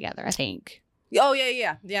have together, I think. Oh,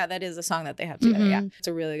 yeah. That is a song that they have together. Mm-hmm. Yeah, it's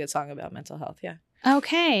a really good song about mental health. Yeah.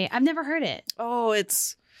 Okay, I've never heard it. Oh,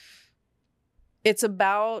 it's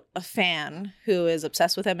about a fan who is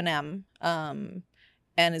obsessed with Eminem, and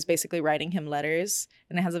is basically writing him letters,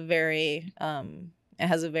 and it has a very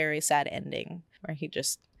sad ending where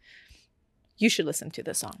you should listen to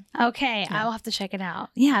the song. Okay, yeah. I will have to check it out.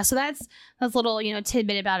 Yeah, so that's a little, you know,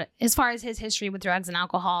 tidbit about it as far as his history with drugs and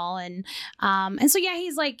alcohol, and so yeah,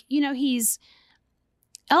 he's like, you know,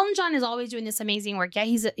 Elton John is always doing this amazing work. Yeah,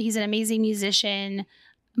 he's an amazing musician,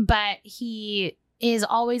 but he is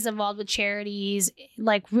always involved with charities,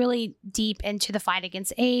 like really deep into the fight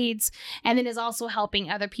against AIDS, and then is also helping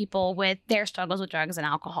other people with their struggles with drugs and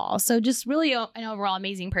alcohol. So just really an overall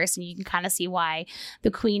amazing person. You can kind of see why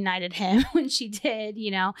the Queen knighted him when she did,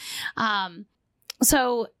 you know.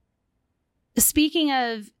 So speaking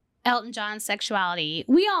of Elton John's sexuality,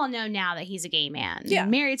 we all know now that he's a gay man. Yeah.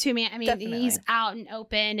 Married to a man. I mean, definitely. He's out and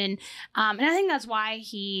open. And I think that's why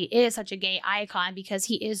he is such a gay icon, because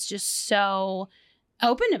he is just so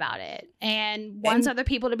open about it and wants other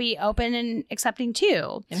people to be open and accepting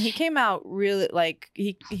too. And he came out really, like,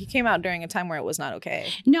 he came out during a time where it was not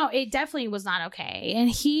okay. No, it definitely was not okay. And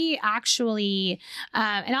he actually,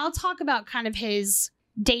 and I'll talk about kind of his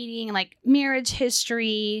dating, like marriage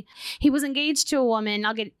history. He was engaged to a woman.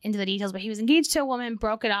 I'll get into the details, but he was engaged to a woman,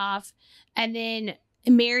 broke it off, and then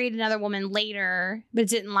married another woman later, but it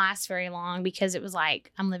didn't last very long because it was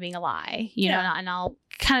like, I'm living a lie, you know, and I'll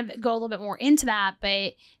kind of go a little bit more into that.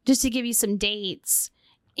 But just to give you some dates,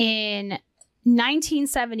 in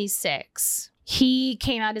 1976, he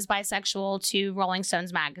came out as bisexual to Rolling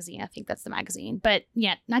Stones magazine. I think that's the magazine. But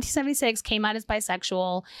yeah, 1976 came out as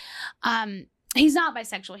bisexual. He's not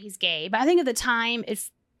bisexual, he's gay. But I think at the time it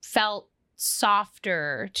felt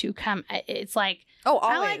softer to come. It's like,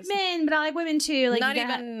 I like men, but I like women too. Like, not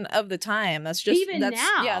even of the time. That's just even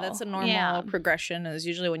now. Yeah, that's a normal progression. Is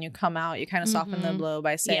usually when you come out, you kind of soften the blow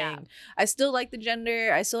by saying, I still like the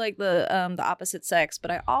gender, I still like the opposite sex,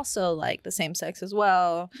 but I also like the same sex as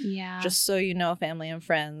well. Yeah. Just so you know, family and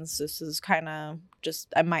friends, this is kind of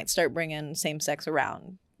just, I might start bringing same sex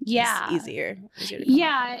around. Yeah. It's easier to come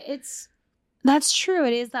That's true.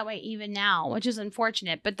 It is that way even now, which is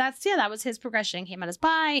unfortunate. But that was his progression. Came out as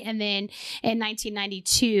bi. And then in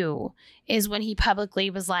 1992 is when he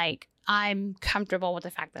publicly was like, I'm comfortable with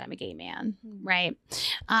the fact that I'm a gay man. Right.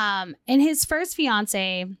 And his first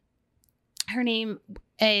fiance, her name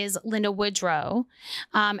is Linda Woodrow.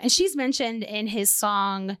 And she's mentioned in his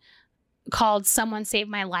song called Someone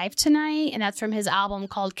Saved My Life Tonight, and that's from his album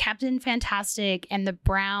called Captain Fantastic and the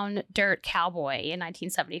Brown Dirt Cowboy in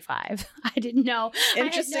 1975. I didn't know.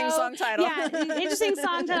 Interesting song title. Yeah, interesting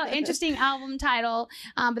song title, interesting album title.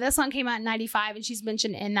 But that song came out in 95, and she's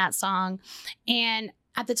mentioned in that song. And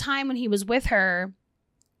at the time when he was with her,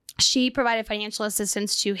 she provided financial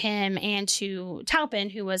assistance to him and to Taupin,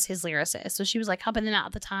 who was his lyricist. So she was like helping them out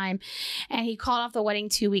at the time. And he called off the wedding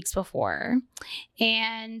 2 weeks before.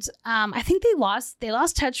 And I think they lost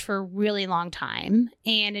touch for a really long time.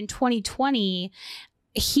 And in 2020,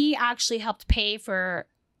 he actually helped pay for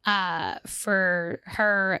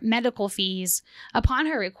her medical fees upon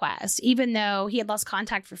her request, even though he had lost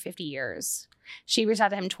contact for 50 years. She reached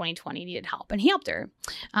out to him in 2020, needed help, and he helped her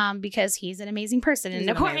because he's an amazing person. And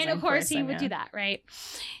of course, he would do that, right?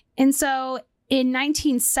 And so in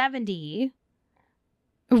 1970,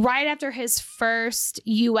 right after his first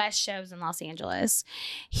U.S. shows in Los Angeles,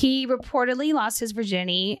 he reportedly lost his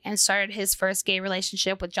virginity and started his first gay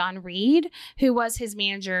relationship with John Reed, who was his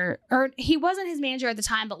manager, or he wasn't his manager at the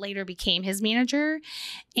time, but later became his manager.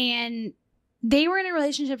 And they were in a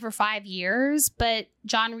relationship for 5 years, but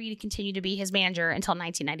John Reed continued to be his manager until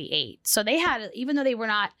 1998. So they had, even though they were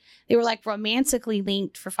like romantically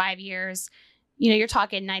linked for 5 years. You know, you're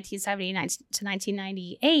talking 1970 to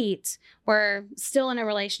 1998. We're still in a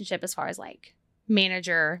relationship as far as like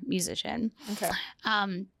manager, musician. Okay.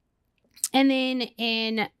 And then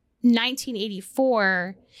in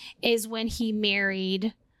 1984 is when he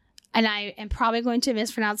married, and I am probably going to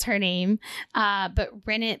mispronounce her name, but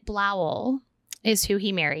Renate Blowell is who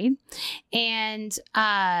he married. And so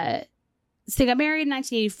they got married in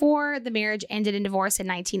 1984. The marriage ended in divorce in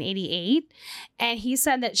 1988. And he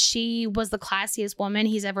said that she was the classiest woman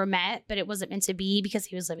he's ever met, but it wasn't meant to be because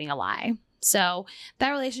he was living a lie. So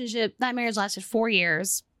that marriage lasted 4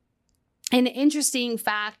 years. And an interesting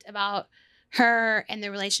fact about her and the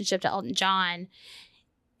relationship to Elton John,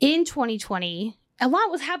 in 2020, a lot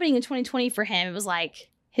was happening in 2020 for him. It was like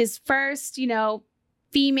his first,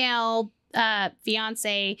 female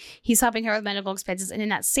fiance. He's helping her with medical expenses. And in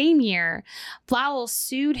that same year, Blowell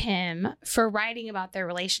sued him for writing about their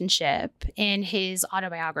relationship in his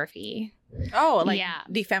autobiography. Oh,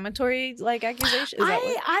 defamatory accusation?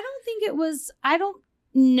 I don't think it was. I don't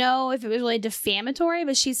know if it was really defamatory,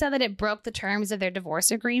 but she said that it broke the terms of their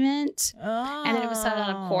divorce agreement. Oh, and then it was settled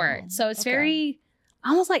out of court. So it's very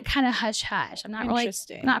almost like kind of hush hush. I'm not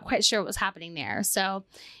quite sure what was happening there. So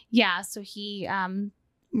yeah, so he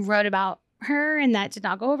wrote about her, and that did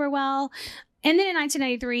not go over well. And then in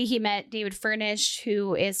 1993, he met David Furnish,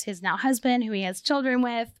 who is his now husband, who he has children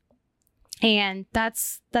with. And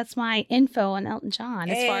that's my info on Elton John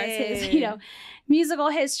as far as his, musical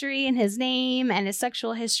history and his name and his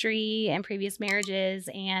sexual history and previous marriages.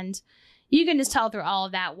 And you can just tell through all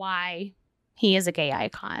of that why he is a gay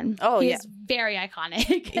icon. Oh, he is very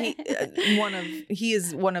iconic. He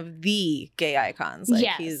is one of the gay icons.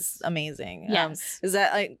 Yes. He's amazing. Yes. Is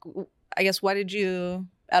that I guess why did you,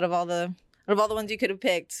 out of all the ones you could have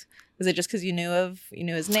picked, is it just because you knew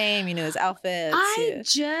his name, you knew his outfits? He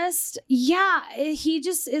just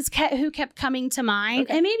is who kept coming to mind.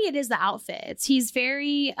 Okay. And maybe it is the outfits. He's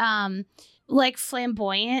very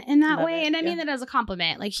flamboyant in that way. And I mean that as a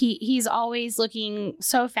compliment. Like he's always looking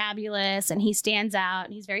so fabulous, and he stands out,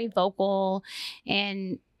 and he's very vocal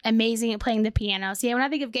and amazing at playing the piano. So yeah, when I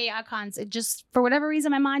think of gay icons, it just, for whatever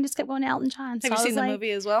reason, my mind just kept going to Elton John. So have you seen the movie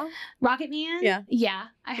as well? Rocket Man? Yeah,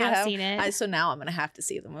 I have seen it. So now I'm gonna have to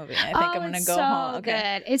see the movie. I think I'm gonna go home. Okay.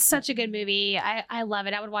 Good. It's such a good movie. I love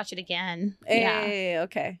it. I would watch it again. Hey,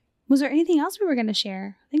 okay. Was there anything else we were gonna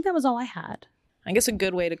share? I think that was all I had. I guess a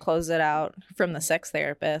good way to close it out from the sex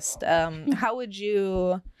therapist. How would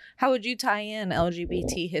you tie in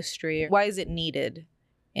LGBT history? Why is it needed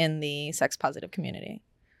in the sex positive community?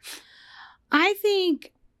 I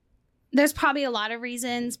think there's probably a lot of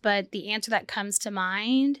reasons, but the answer that comes to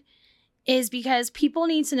mind is because people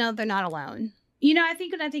need to know they're not alone. You know, I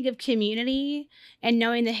think when I think of community and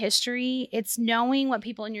knowing the history, it's knowing what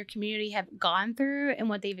people in your community have gone through and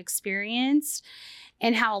what they've experienced,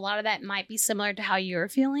 and how a lot of that might be similar to how you're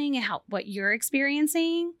feeling and what you're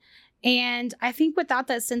experiencing. And I think without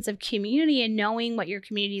that sense of community and knowing what your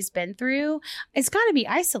community's been through, it's got to be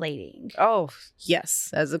isolating. Oh, yes.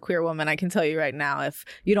 As a queer woman, I can tell you right now, if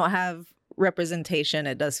you don't have representation,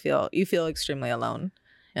 you feel extremely alone.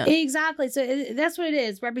 Yeah. Exactly. So that's what it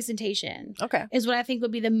is. Representation. Okay. Is what I think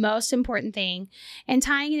would be the most important thing. And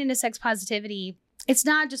tying it into sex positivity, it's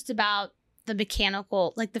not just about the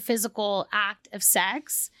mechanical, like the physical act of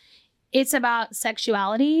sex. It's about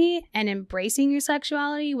sexuality and embracing your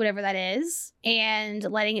sexuality, whatever that is, and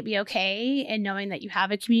letting it be okay, and knowing that you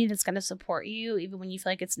have a community that's going to support you even when you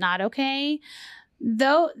feel like it's not okay.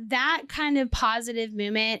 Though that kind of positive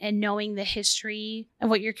movement and knowing the history of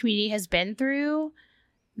what your community has been through,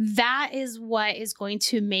 that is what is going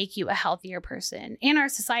to make you a healthier person, and our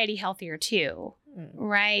society healthier too,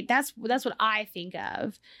 right? That's what I think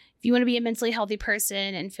of. If you want to be a mentally healthy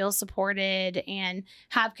person and feel supported and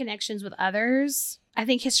have connections with others, I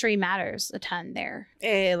think history matters a ton there.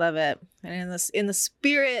 Hey, I love it. And in the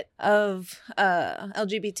spirit of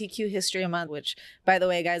LGBTQ History Month, which, by the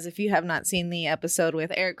way, guys, if you have not seen the episode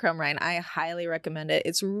with Eric Crumrine, I highly recommend it.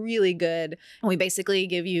 It's really good. We basically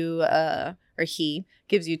give you, or he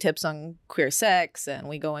gives you tips on queer sex, and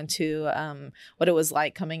we go into what it was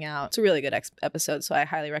like coming out. It's a really good episode, so I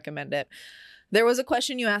highly recommend it. There was a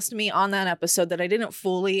question you asked me on that episode that I didn't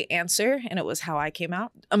fully answer, and it was how I came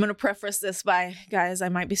out. I'm going to preface this by, guys, I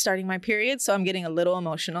might be starting my period, so I'm getting a little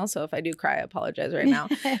emotional. So if I do cry, I apologize right now.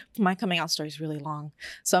 My coming out story is really long.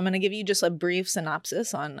 So I'm going to give you just a brief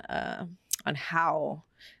synopsis on how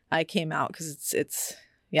I came out, because it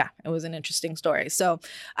was an interesting story. So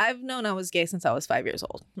I've known I was gay since I was 5 years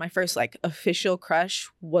old. My first official crush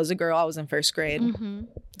was a girl. I was in first grade. Mm-hmm.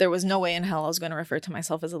 There was no way in hell I was going to refer to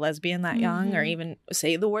myself as a lesbian that young, or even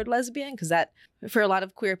say the word lesbian, because that, for a lot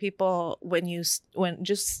of queer people, when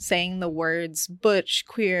just saying the words butch,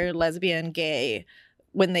 queer, lesbian, gay,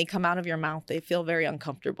 when they come out of your mouth, they feel very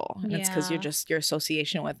uncomfortable. And it's because your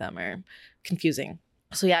association with them are confusing.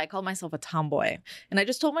 So yeah, I called myself a tomboy, and I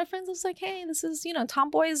just told my friends, I was like, hey, this is,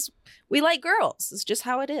 tomboys, we like girls. It's just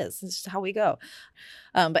how it is. It's just how we go.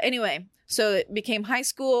 But anyway, so it became high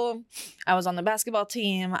school. I was on the basketball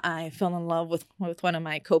team. I fell in love with one of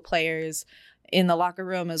my co-players. In the locker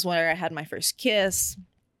room is where I had my first kiss.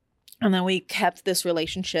 And then we kept this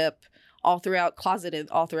relationship closeted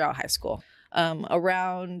all throughout high school.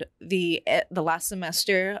 Around the last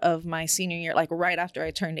semester of my senior year, right after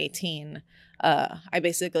I turned 18, I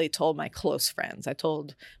basically told my close friends. I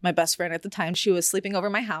told my best friend at the time. She was sleeping over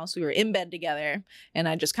my house. We were in bed together, and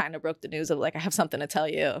I just kind of broke the news of I have something to tell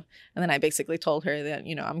you. And then I basically told her that,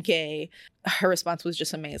 I'm gay. Her response was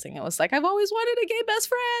just amazing. It was like, I've always wanted a gay best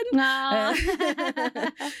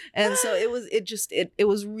friend. And so it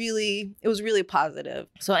was really positive.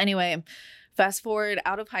 So anyway, fast forward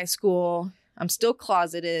out of high school, I'm still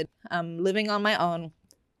closeted. I'm living on my own.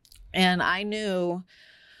 And I knew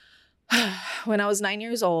when I was 9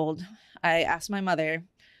 years old, I asked my mother,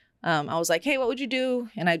 I was like, hey, what would you do?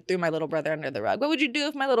 And I threw my little brother under the rug. What would you do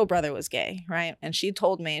if my little brother was gay? Right. And she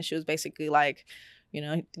told me, and she was basically like,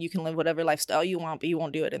 you can live whatever lifestyle you want, but you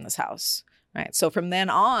won't do it in this house. Right. So from then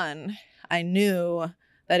on, I knew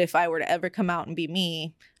that if I were to ever come out and be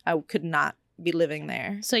me, I could not be living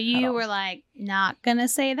there. So you were like, not gonna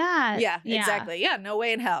say that. Yeah, exactly. Yeah, no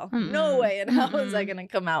way in hell. Mm-mm. No way in hell was I gonna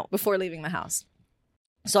come out before leaving the house.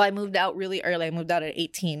 So I moved out really early. I moved out at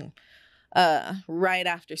 18, right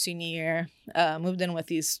after senior year. Moved in with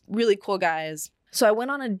these really cool guys. So I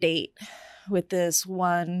went on a date with this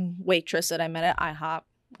one waitress that I met at IHOP.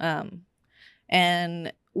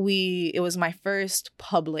 And it was my first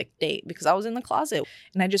public date because I was in the closet.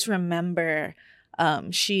 And I just remember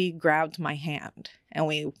she grabbed my hand and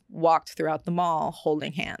we walked throughout the mall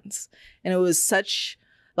holding hands. And it was such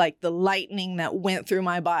the lightning that went through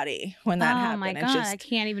my body when that happened. Oh my God, I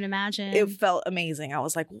can't even imagine. It felt amazing. I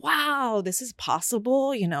was like, wow, this is possible.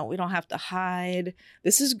 We don't have to hide.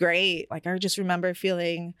 This is great. I just remember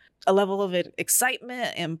feeling a level of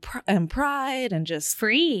excitement and pride and just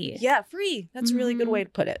free. Yeah, free. That's a really good way to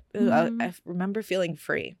put it. I remember feeling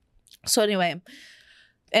free. So anyway,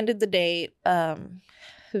 ended the date.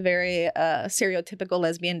 very stereotypical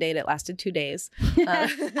lesbian date. It lasted 2 days.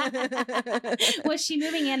 Was she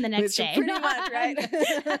moving in the next day? Pretty much, right?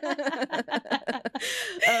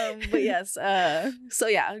 But yes. So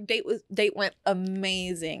yeah, date went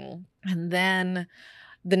amazing. And then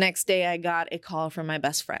the next day I got a call from my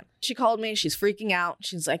best friend. She called me. She's freaking out.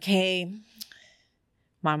 She's like, hey,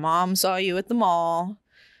 my mom saw you at the mall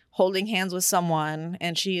holding hands with someone,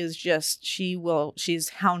 and she's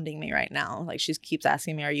hounding me right now. Like, she keeps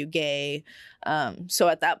asking me, are you gay? So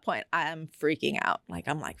at that point, I'm freaking out. Like,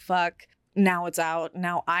 I'm like, fuck. Now it's out.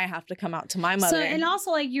 Now I have to come out to my mother. So, and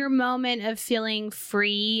also, like, your moment of feeling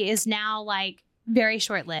free is now, like, very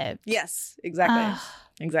short-lived. Yes, exactly.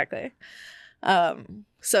 Exactly.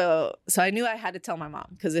 So I knew I had to tell my mom,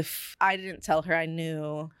 because if I didn't tell her, I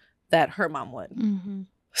knew that her mom would. Mm-hmm.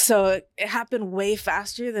 So it happened way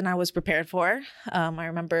faster than I was prepared for. I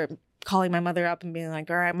remember calling my mother up and being like,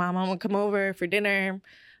 all right, Mom, I'm going to come over for dinner.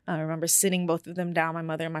 I remember sitting both of them down, my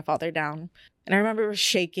mother and my father down. And I remember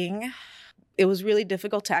shaking. It was really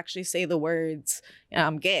difficult to actually say the words,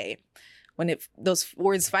 I'm gay. When those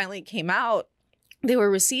words finally came out, they were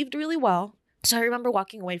received really well. So I remember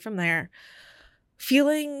walking away from there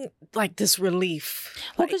feeling like this relief.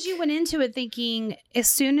 Well, because you went into it thinking, as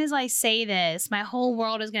soon as I say this, my whole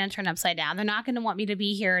world is going to turn upside down. They're not going to want me to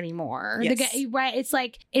be here anymore. Yes. Right? It's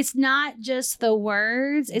like, it's not just the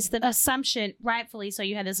words, it's the assumption, rightfully. So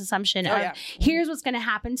you had this assumption of, here's what's going to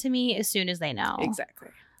happen to me as soon as they know. Exactly.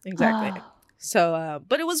 Oh. So,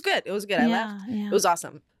 but it was good. It was good. I left. Yeah. It was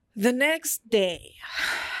awesome. The next day,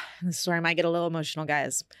 this is where I might get a little emotional,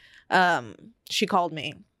 guys. She called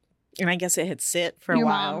me. And I guess it had sit for a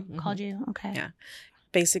while. Your mom called you? Okay. Yeah.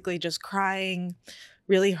 Basically just crying,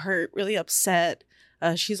 really hurt, really upset.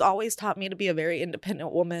 She's always taught me to be a very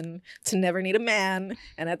independent woman, to never need a man.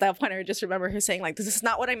 And at that point, I just remember her saying, like, this is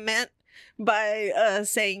not what I meant by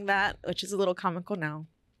saying that, which is a little comical now.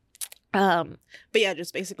 But yeah,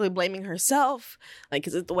 just basically blaming herself. Like,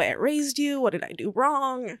 is it the way I raised you? What did I do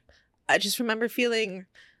wrong? I just remember feeling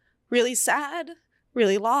really sad,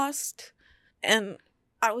 really lost. And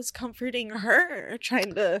I was comforting her,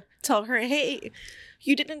 trying to tell her, hey,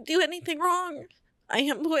 you didn't do anything wrong. I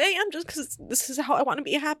am the way I am just because this is how I want to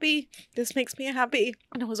be happy. This makes me happy.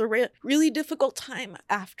 And it was a really difficult time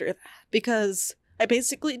after that, because I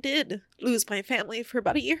basically did lose my family for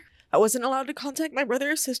about a year. I wasn't allowed to contact my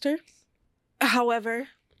brother or sister. However,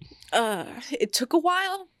 it took a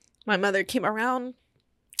while. My mother came around.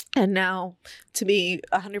 And now, to be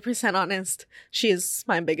 100% honest, she is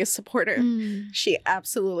my biggest supporter. She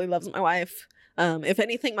absolutely loves my wife. If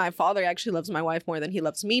anything, my father actually loves my wife more than he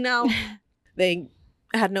loves me now. They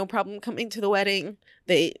had no problem coming to the wedding.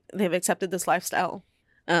 They've accepted this lifestyle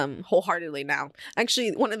wholeheartedly now.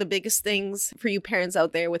 Actually, one of the biggest things for you parents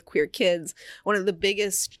out there with queer kids, one of the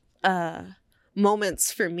biggest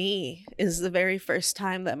moments for me is the very first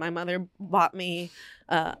time that my mother bought me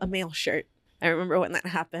a male shirt. I remember when that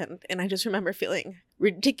happened, and I just remember feeling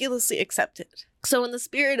ridiculously accepted. So in the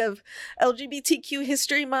spirit of LGBTQ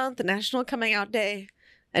History Month, the National Coming Out Day,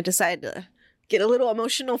 I decided to get a little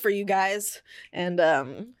emotional for you guys and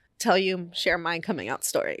share my coming out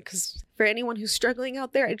story. Because for anyone who's struggling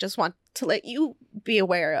out there, I just want to let you be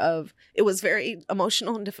aware of, it was very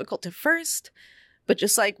emotional and difficult at first, but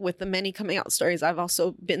just like with the many coming out stories, I've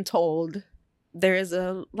also been told there is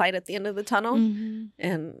a light at the end of the tunnel. Mm-hmm.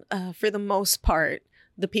 And for the most part,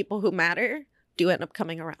 the people who matter do end up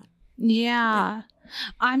coming around. Yeah.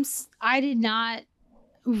 I did not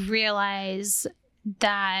realize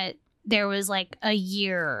that there was like a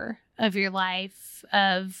year of your life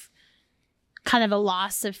of kind of a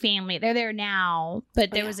loss of family. They're there now,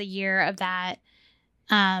 but there was a year of that.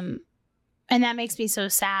 And that makes me so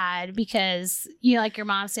sad because, you know, like your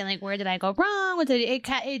mom saying, like, where did I go wrong?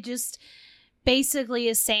 It just basically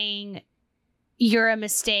is saying you're a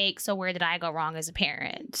mistake. So where did I go wrong as a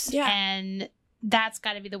parent? Yeah. And that's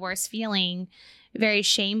got to be the worst feeling. Very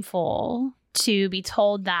shameful to be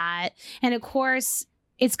told that. And of course,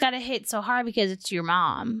 it's got to hit so hard because it's your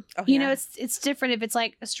mom. Oh, you know, it's different if it's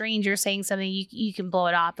like a stranger saying something, you can blow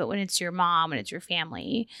it off. But when it's your mom and it's your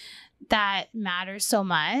family, that matters so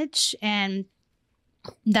much. And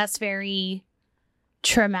that's very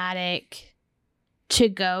traumatic to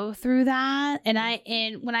go through that.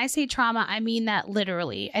 And when I say trauma, I mean that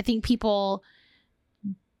literally. I think people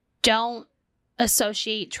don't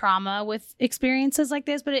associate trauma with experiences like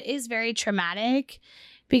this, but it is very traumatic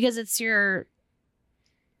because it's your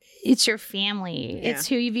family. Yeah. It's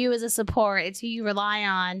who you view as a support. It's who you rely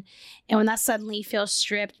on. And when that suddenly feels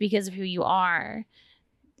stripped because of who you are,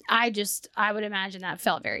 I would imagine that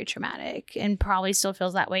felt very traumatic and probably still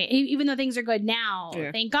feels that way. Even though things are good now,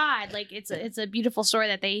 thank God. Like it's a beautiful story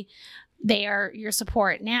that they are your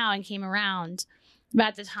support now and came around. But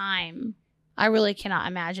at the time, I really cannot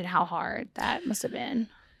imagine how hard that must have been.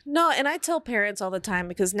 No, and I tell parents all the time,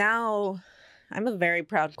 because now I'm a very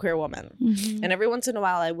proud queer woman. Mm-hmm. And every once in a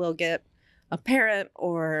while I will get a parent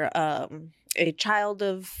or a child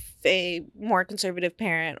of a more conservative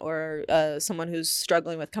parent or someone who's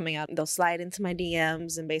struggling with coming out. They'll slide into my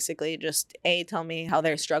DMs and basically just tell me how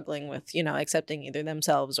they're struggling with, accepting either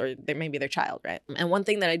themselves or maybe their child, right? And one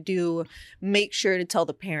thing that I do make sure to tell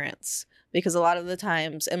the parents, because a lot of the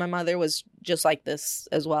times, and my mother was just like this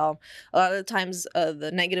as well, a lot of the times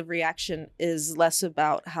the negative reaction is less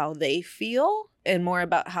about how they feel and more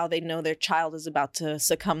about how they know their child is about to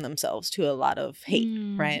succumb themselves to a lot of hate,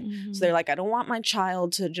 right? So they're like, I don't want my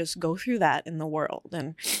child to just go through that in the world.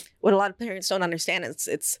 And what a lot of parents don't understand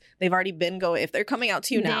is they've already been going, if they're coming out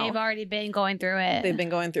to you now. They've already been going through it. They've been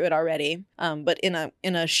going through it already. But in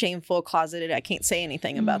a shameful, closeted, I can't say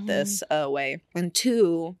anything about this way. And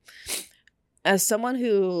two, as someone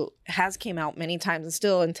who has came out many times and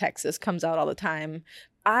still in Texas comes out all the time,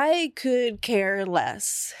 I could care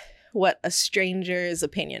less what a stranger's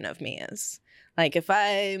opinion of me is. Like if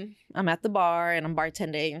I'm at the bar and I'm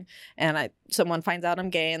bartending and someone finds out I'm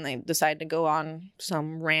gay and they decide to go on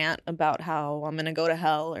some rant about how I'm going to go to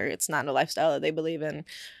hell or it's not a lifestyle that they believe in,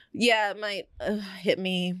 yeah, it might hit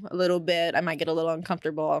me a little bit. I might get a little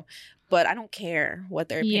uncomfortable, but I don't care what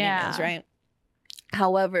their opinion is, right?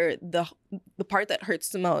 However, the part that hurts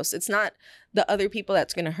the most, it's not the other people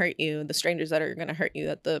that's going to hurt you, the strangers that are going to hurt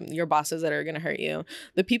you, your bosses that are going to hurt you.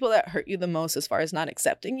 The people that hurt you the most as far as not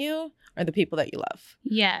accepting you are the people that you love.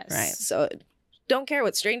 Yes. Right. So don't care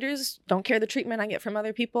what strangers, don't care the treatment I get from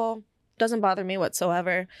other people. Doesn't bother me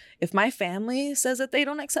whatsoever. If my family says that they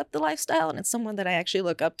don't accept the lifestyle and it's someone that I actually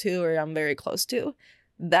look up to or I'm very close to,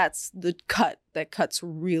 that's the cut that cuts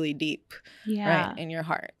really deep, right, in your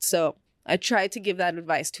heart. So I try to give that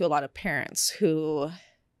advice to a lot of parents who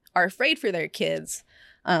are afraid for their kids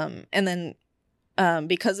and then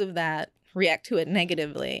because of that react to it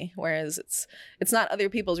negatively, whereas it's not other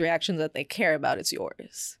people's reactions that they care about, it's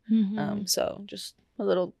yours. So just a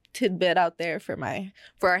little tidbit out there for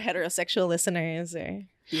our heterosexual listeners.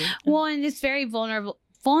 Well, and it's very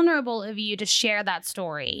vulnerable of you to share that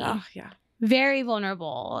story. Oh, yeah. Very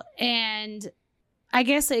vulnerable. And I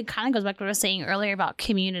guess it kind of goes back to what I was saying earlier about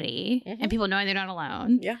community and people knowing they're not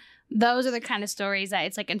alone. Yeah. Those are the kind of stories that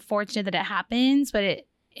it's like unfortunate that it happens, but it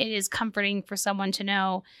is comforting for someone to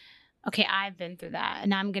know, okay, I've been through that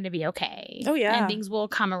and I'm going to be okay. Oh, yeah. And things will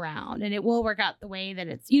come around and it will work out the way that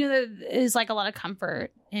it's, there's like a lot of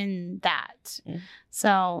comfort in that.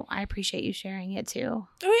 So I appreciate you sharing it too.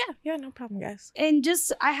 Oh, yeah. Yeah, no problem, guys. And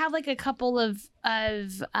just, I have like a couple of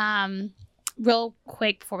real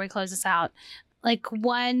quick before we close this out. Like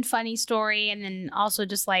one funny story and then also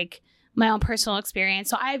just like my own personal experience.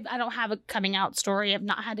 So I don't have a coming out story. I've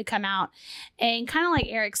not had to come out. And kind of like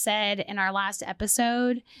Eric said in our last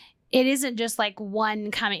episode, it isn't just like one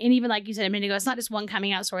coming. And even like you said a minute ago, it's not just one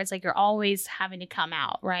coming out story. It's like you're always having to come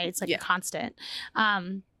out, right? It's like a constant.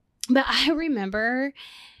 But I remember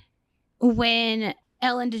when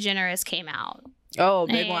Ellen DeGeneres came out. Oh,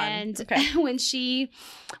 big one. And when she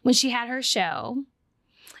had her show.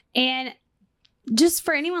 And just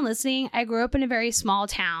for anyone listening, I grew up in a very small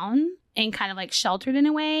town and kind of like sheltered in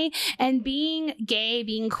a way. And being gay,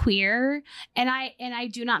 being queer, and I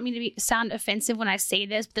do not mean to sound offensive when I say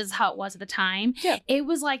this, but this is how it was at the time. Yeah. It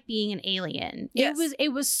was like being an alien. Yes.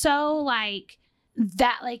 It was so like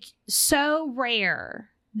that, like so rare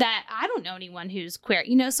that I don't know anyone who's queer,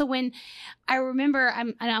 So when I remember, I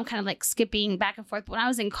know I'm kind of like skipping back and forth, but when I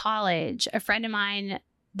was in college, a friend of mine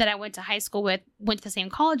that I went to high school with went to the same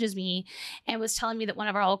college as me and was telling me that one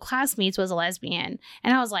of our old classmates was a lesbian.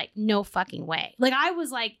 And I was like, no fucking way. Like I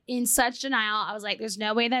was like in such denial. I was like, there's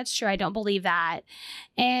no way that's true. I don't believe that.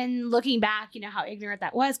 And looking back, how ignorant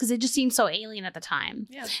that was because it just seemed so alien at the time.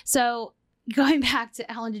 Yeah. So going back to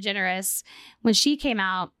Ellen DeGeneres, when she came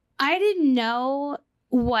out, I didn't know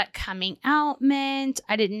what coming out meant.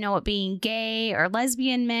 I didn't know what being gay or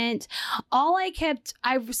lesbian meant.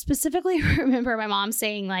 I specifically remember my mom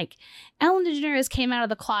saying like, Ellen DeGeneres came out of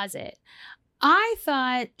the closet. I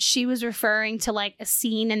thought she was referring to like a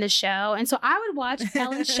scene in the show. And so I would watch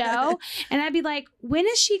Ellen's show and I'd be like, when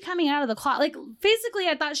is she coming out of the closet? Like physically,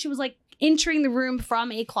 I thought she was like entering the room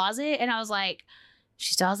from a closet. And I was like,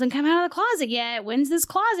 she still hasn't come out of the closet yet. When's this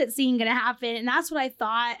closet scene gonna happen? And that's what I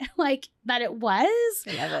thought, like, that it was.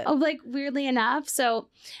 I love it. Like, weirdly enough. So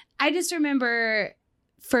I just remember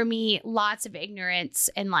for me, lots of ignorance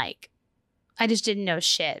and like, I just didn't know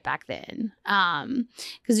shit back then.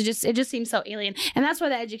 Because it just seems so alien. And that's why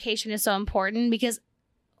the education is so important, because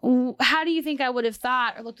how do you think I would have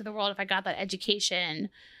thought or looked at the world if I got that education?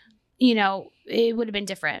 You know, it would have been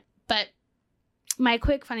different. But my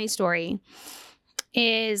quick funny story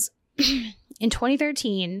is in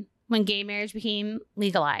 2013, when gay marriage became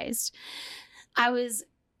legalized, I was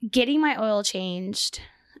getting my oil changed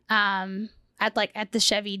at the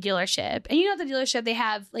Chevy dealership. And you know, at the dealership, they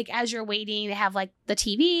have like, as you're waiting, they have like the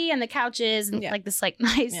TV and the couches and like this like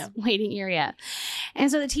nice waiting area. And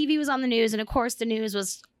so the TV was on the news. And of course, the news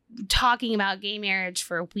was talking about gay marriage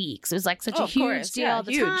for weeks. It was like such a huge deal at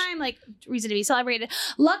the time, like reason to be celebrated.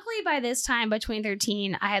 Luckily, by this time, by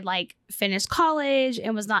 2013, I had like finished college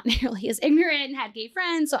and was not nearly as ignorant and had gay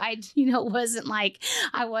friends. So I, wasn't like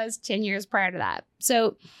I was 10 years prior to that.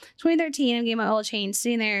 So 2013, I'm getting my oil change,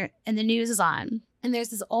 sitting there, and the news is on. And there's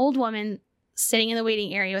this old woman sitting in the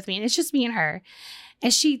waiting area with me, and it's just me and her.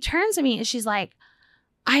 And she turns to me and she's like,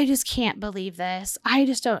 I just can't believe this. I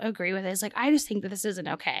just don't agree with this. Like, I just think that this isn't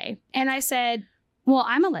okay. And I said, well,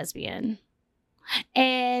 I'm a lesbian.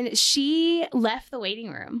 And she left the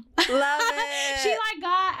waiting room. Love it. She like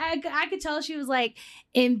I could tell she was like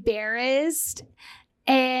embarrassed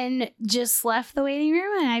and just left the waiting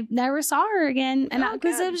room, and I never saw her again. And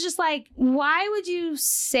because it was just like, why would you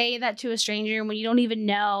say that to a stranger when you don't even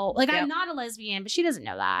know? Like, I'm not a lesbian, but she doesn't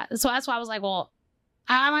know that. So that's why I was like, well,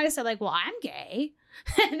 I might have said like, well, I'm gay.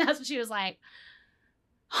 And that's what she was like,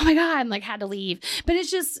 oh my God, and like had to leave. But it's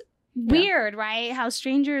just weird, right? How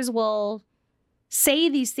strangers will say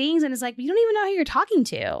these things, and it's like, you don't even know who you're talking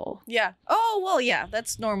to. Yeah. Oh, well, yeah,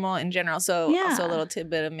 that's normal in general. So also a little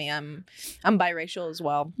tidbit of me, I'm biracial as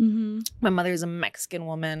well. Mm-hmm. My mother is a Mexican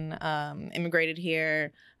woman, immigrated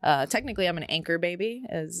here. Technically, I'm an anchor baby,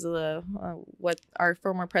 is what our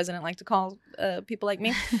former president liked to call people like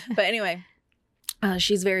me. But anyway,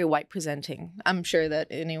 she's very white presenting. I'm sure that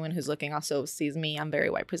anyone who's looking also sees me. I'm very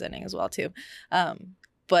white presenting as well, too.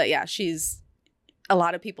 But yeah, a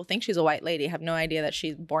lot of people think she's a white lady, have no idea that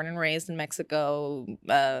she's born and raised in Mexico.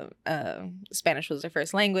 Spanish was her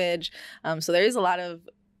first language. So there is a lot of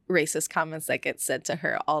racist comments that get said to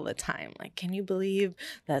her all the time. Like, can you believe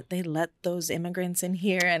that they let those immigrants in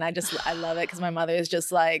here? And I love it because my mother is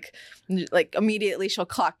just like immediately she'll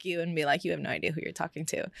clock you and be like, you have no idea who you're talking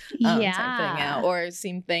to. Type thing out. Or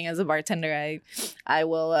same thing as a bartender, I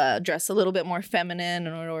will dress a little bit more feminine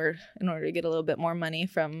in order to get a little bit more money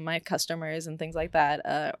from my customers and things like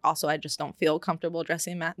that. Also, I just don't feel comfortable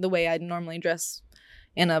dressing the way I'd normally dress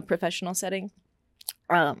in a professional setting.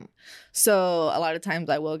 So a lot of times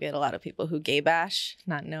I will get a lot of people who gay bash,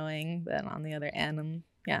 not knowing that on the other end,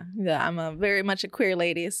 I'm a very much a queer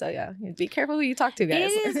lady. So yeah, be careful who you talk to,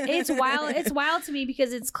 guys. It's wild. It's wild to me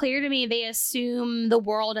because it's clear to me they assume the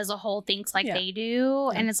world as a whole thinks like they do,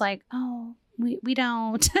 and it's like, oh. We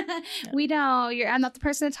don't. We don't. I'm not the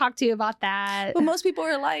person to talk to about that. But most people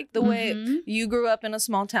are like the way you grew up in a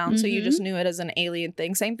small town, so you just knew it as an alien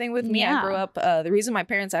thing. Same thing with me. I grew up. The reason my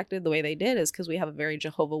parents acted the way they did is because we have a very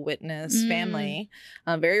Jehovah's Witness family,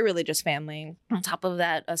 very religious family. On top of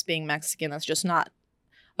that, us being Mexican, that's just not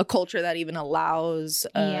a culture that even allows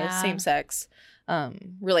same-sex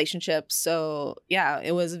relationships. So yeah,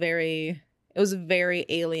 it was very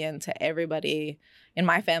alien to everybody in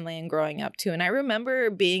my family and growing up too. And I remember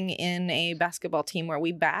being in a basketball team where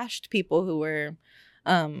we bashed people who were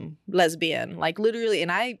lesbian, like literally. And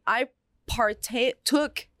I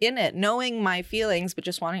partook in it, knowing my feelings, but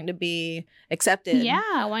just wanting to be accepted.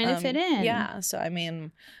 Yeah, wanting to fit in. Yeah. So, I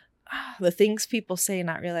mean, the things people say,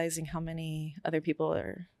 not realizing how many other people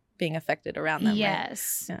are being affected around them.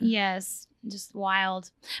 Yes. Right? Yeah. Yes. Just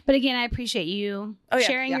wild. But again, I appreciate you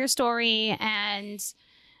sharing your story. And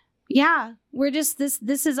yeah, we're just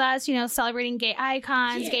this is us, celebrating gay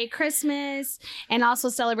icons, gay Christmas, and also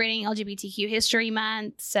celebrating LGBTQ History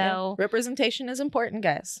Month. So representation is important,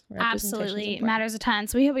 guys. Absolutely. It matters a ton.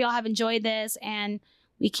 So we hope you all have enjoyed this, and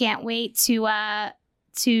we can't wait to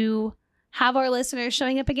have our listeners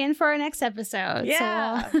showing up again for our next episode.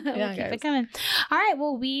 Yeah. So we'll keep it coming. All right.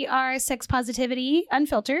 Well, we are Sex Positivity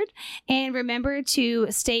Unfiltered. And remember to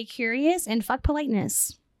stay curious and fuck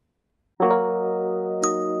politeness.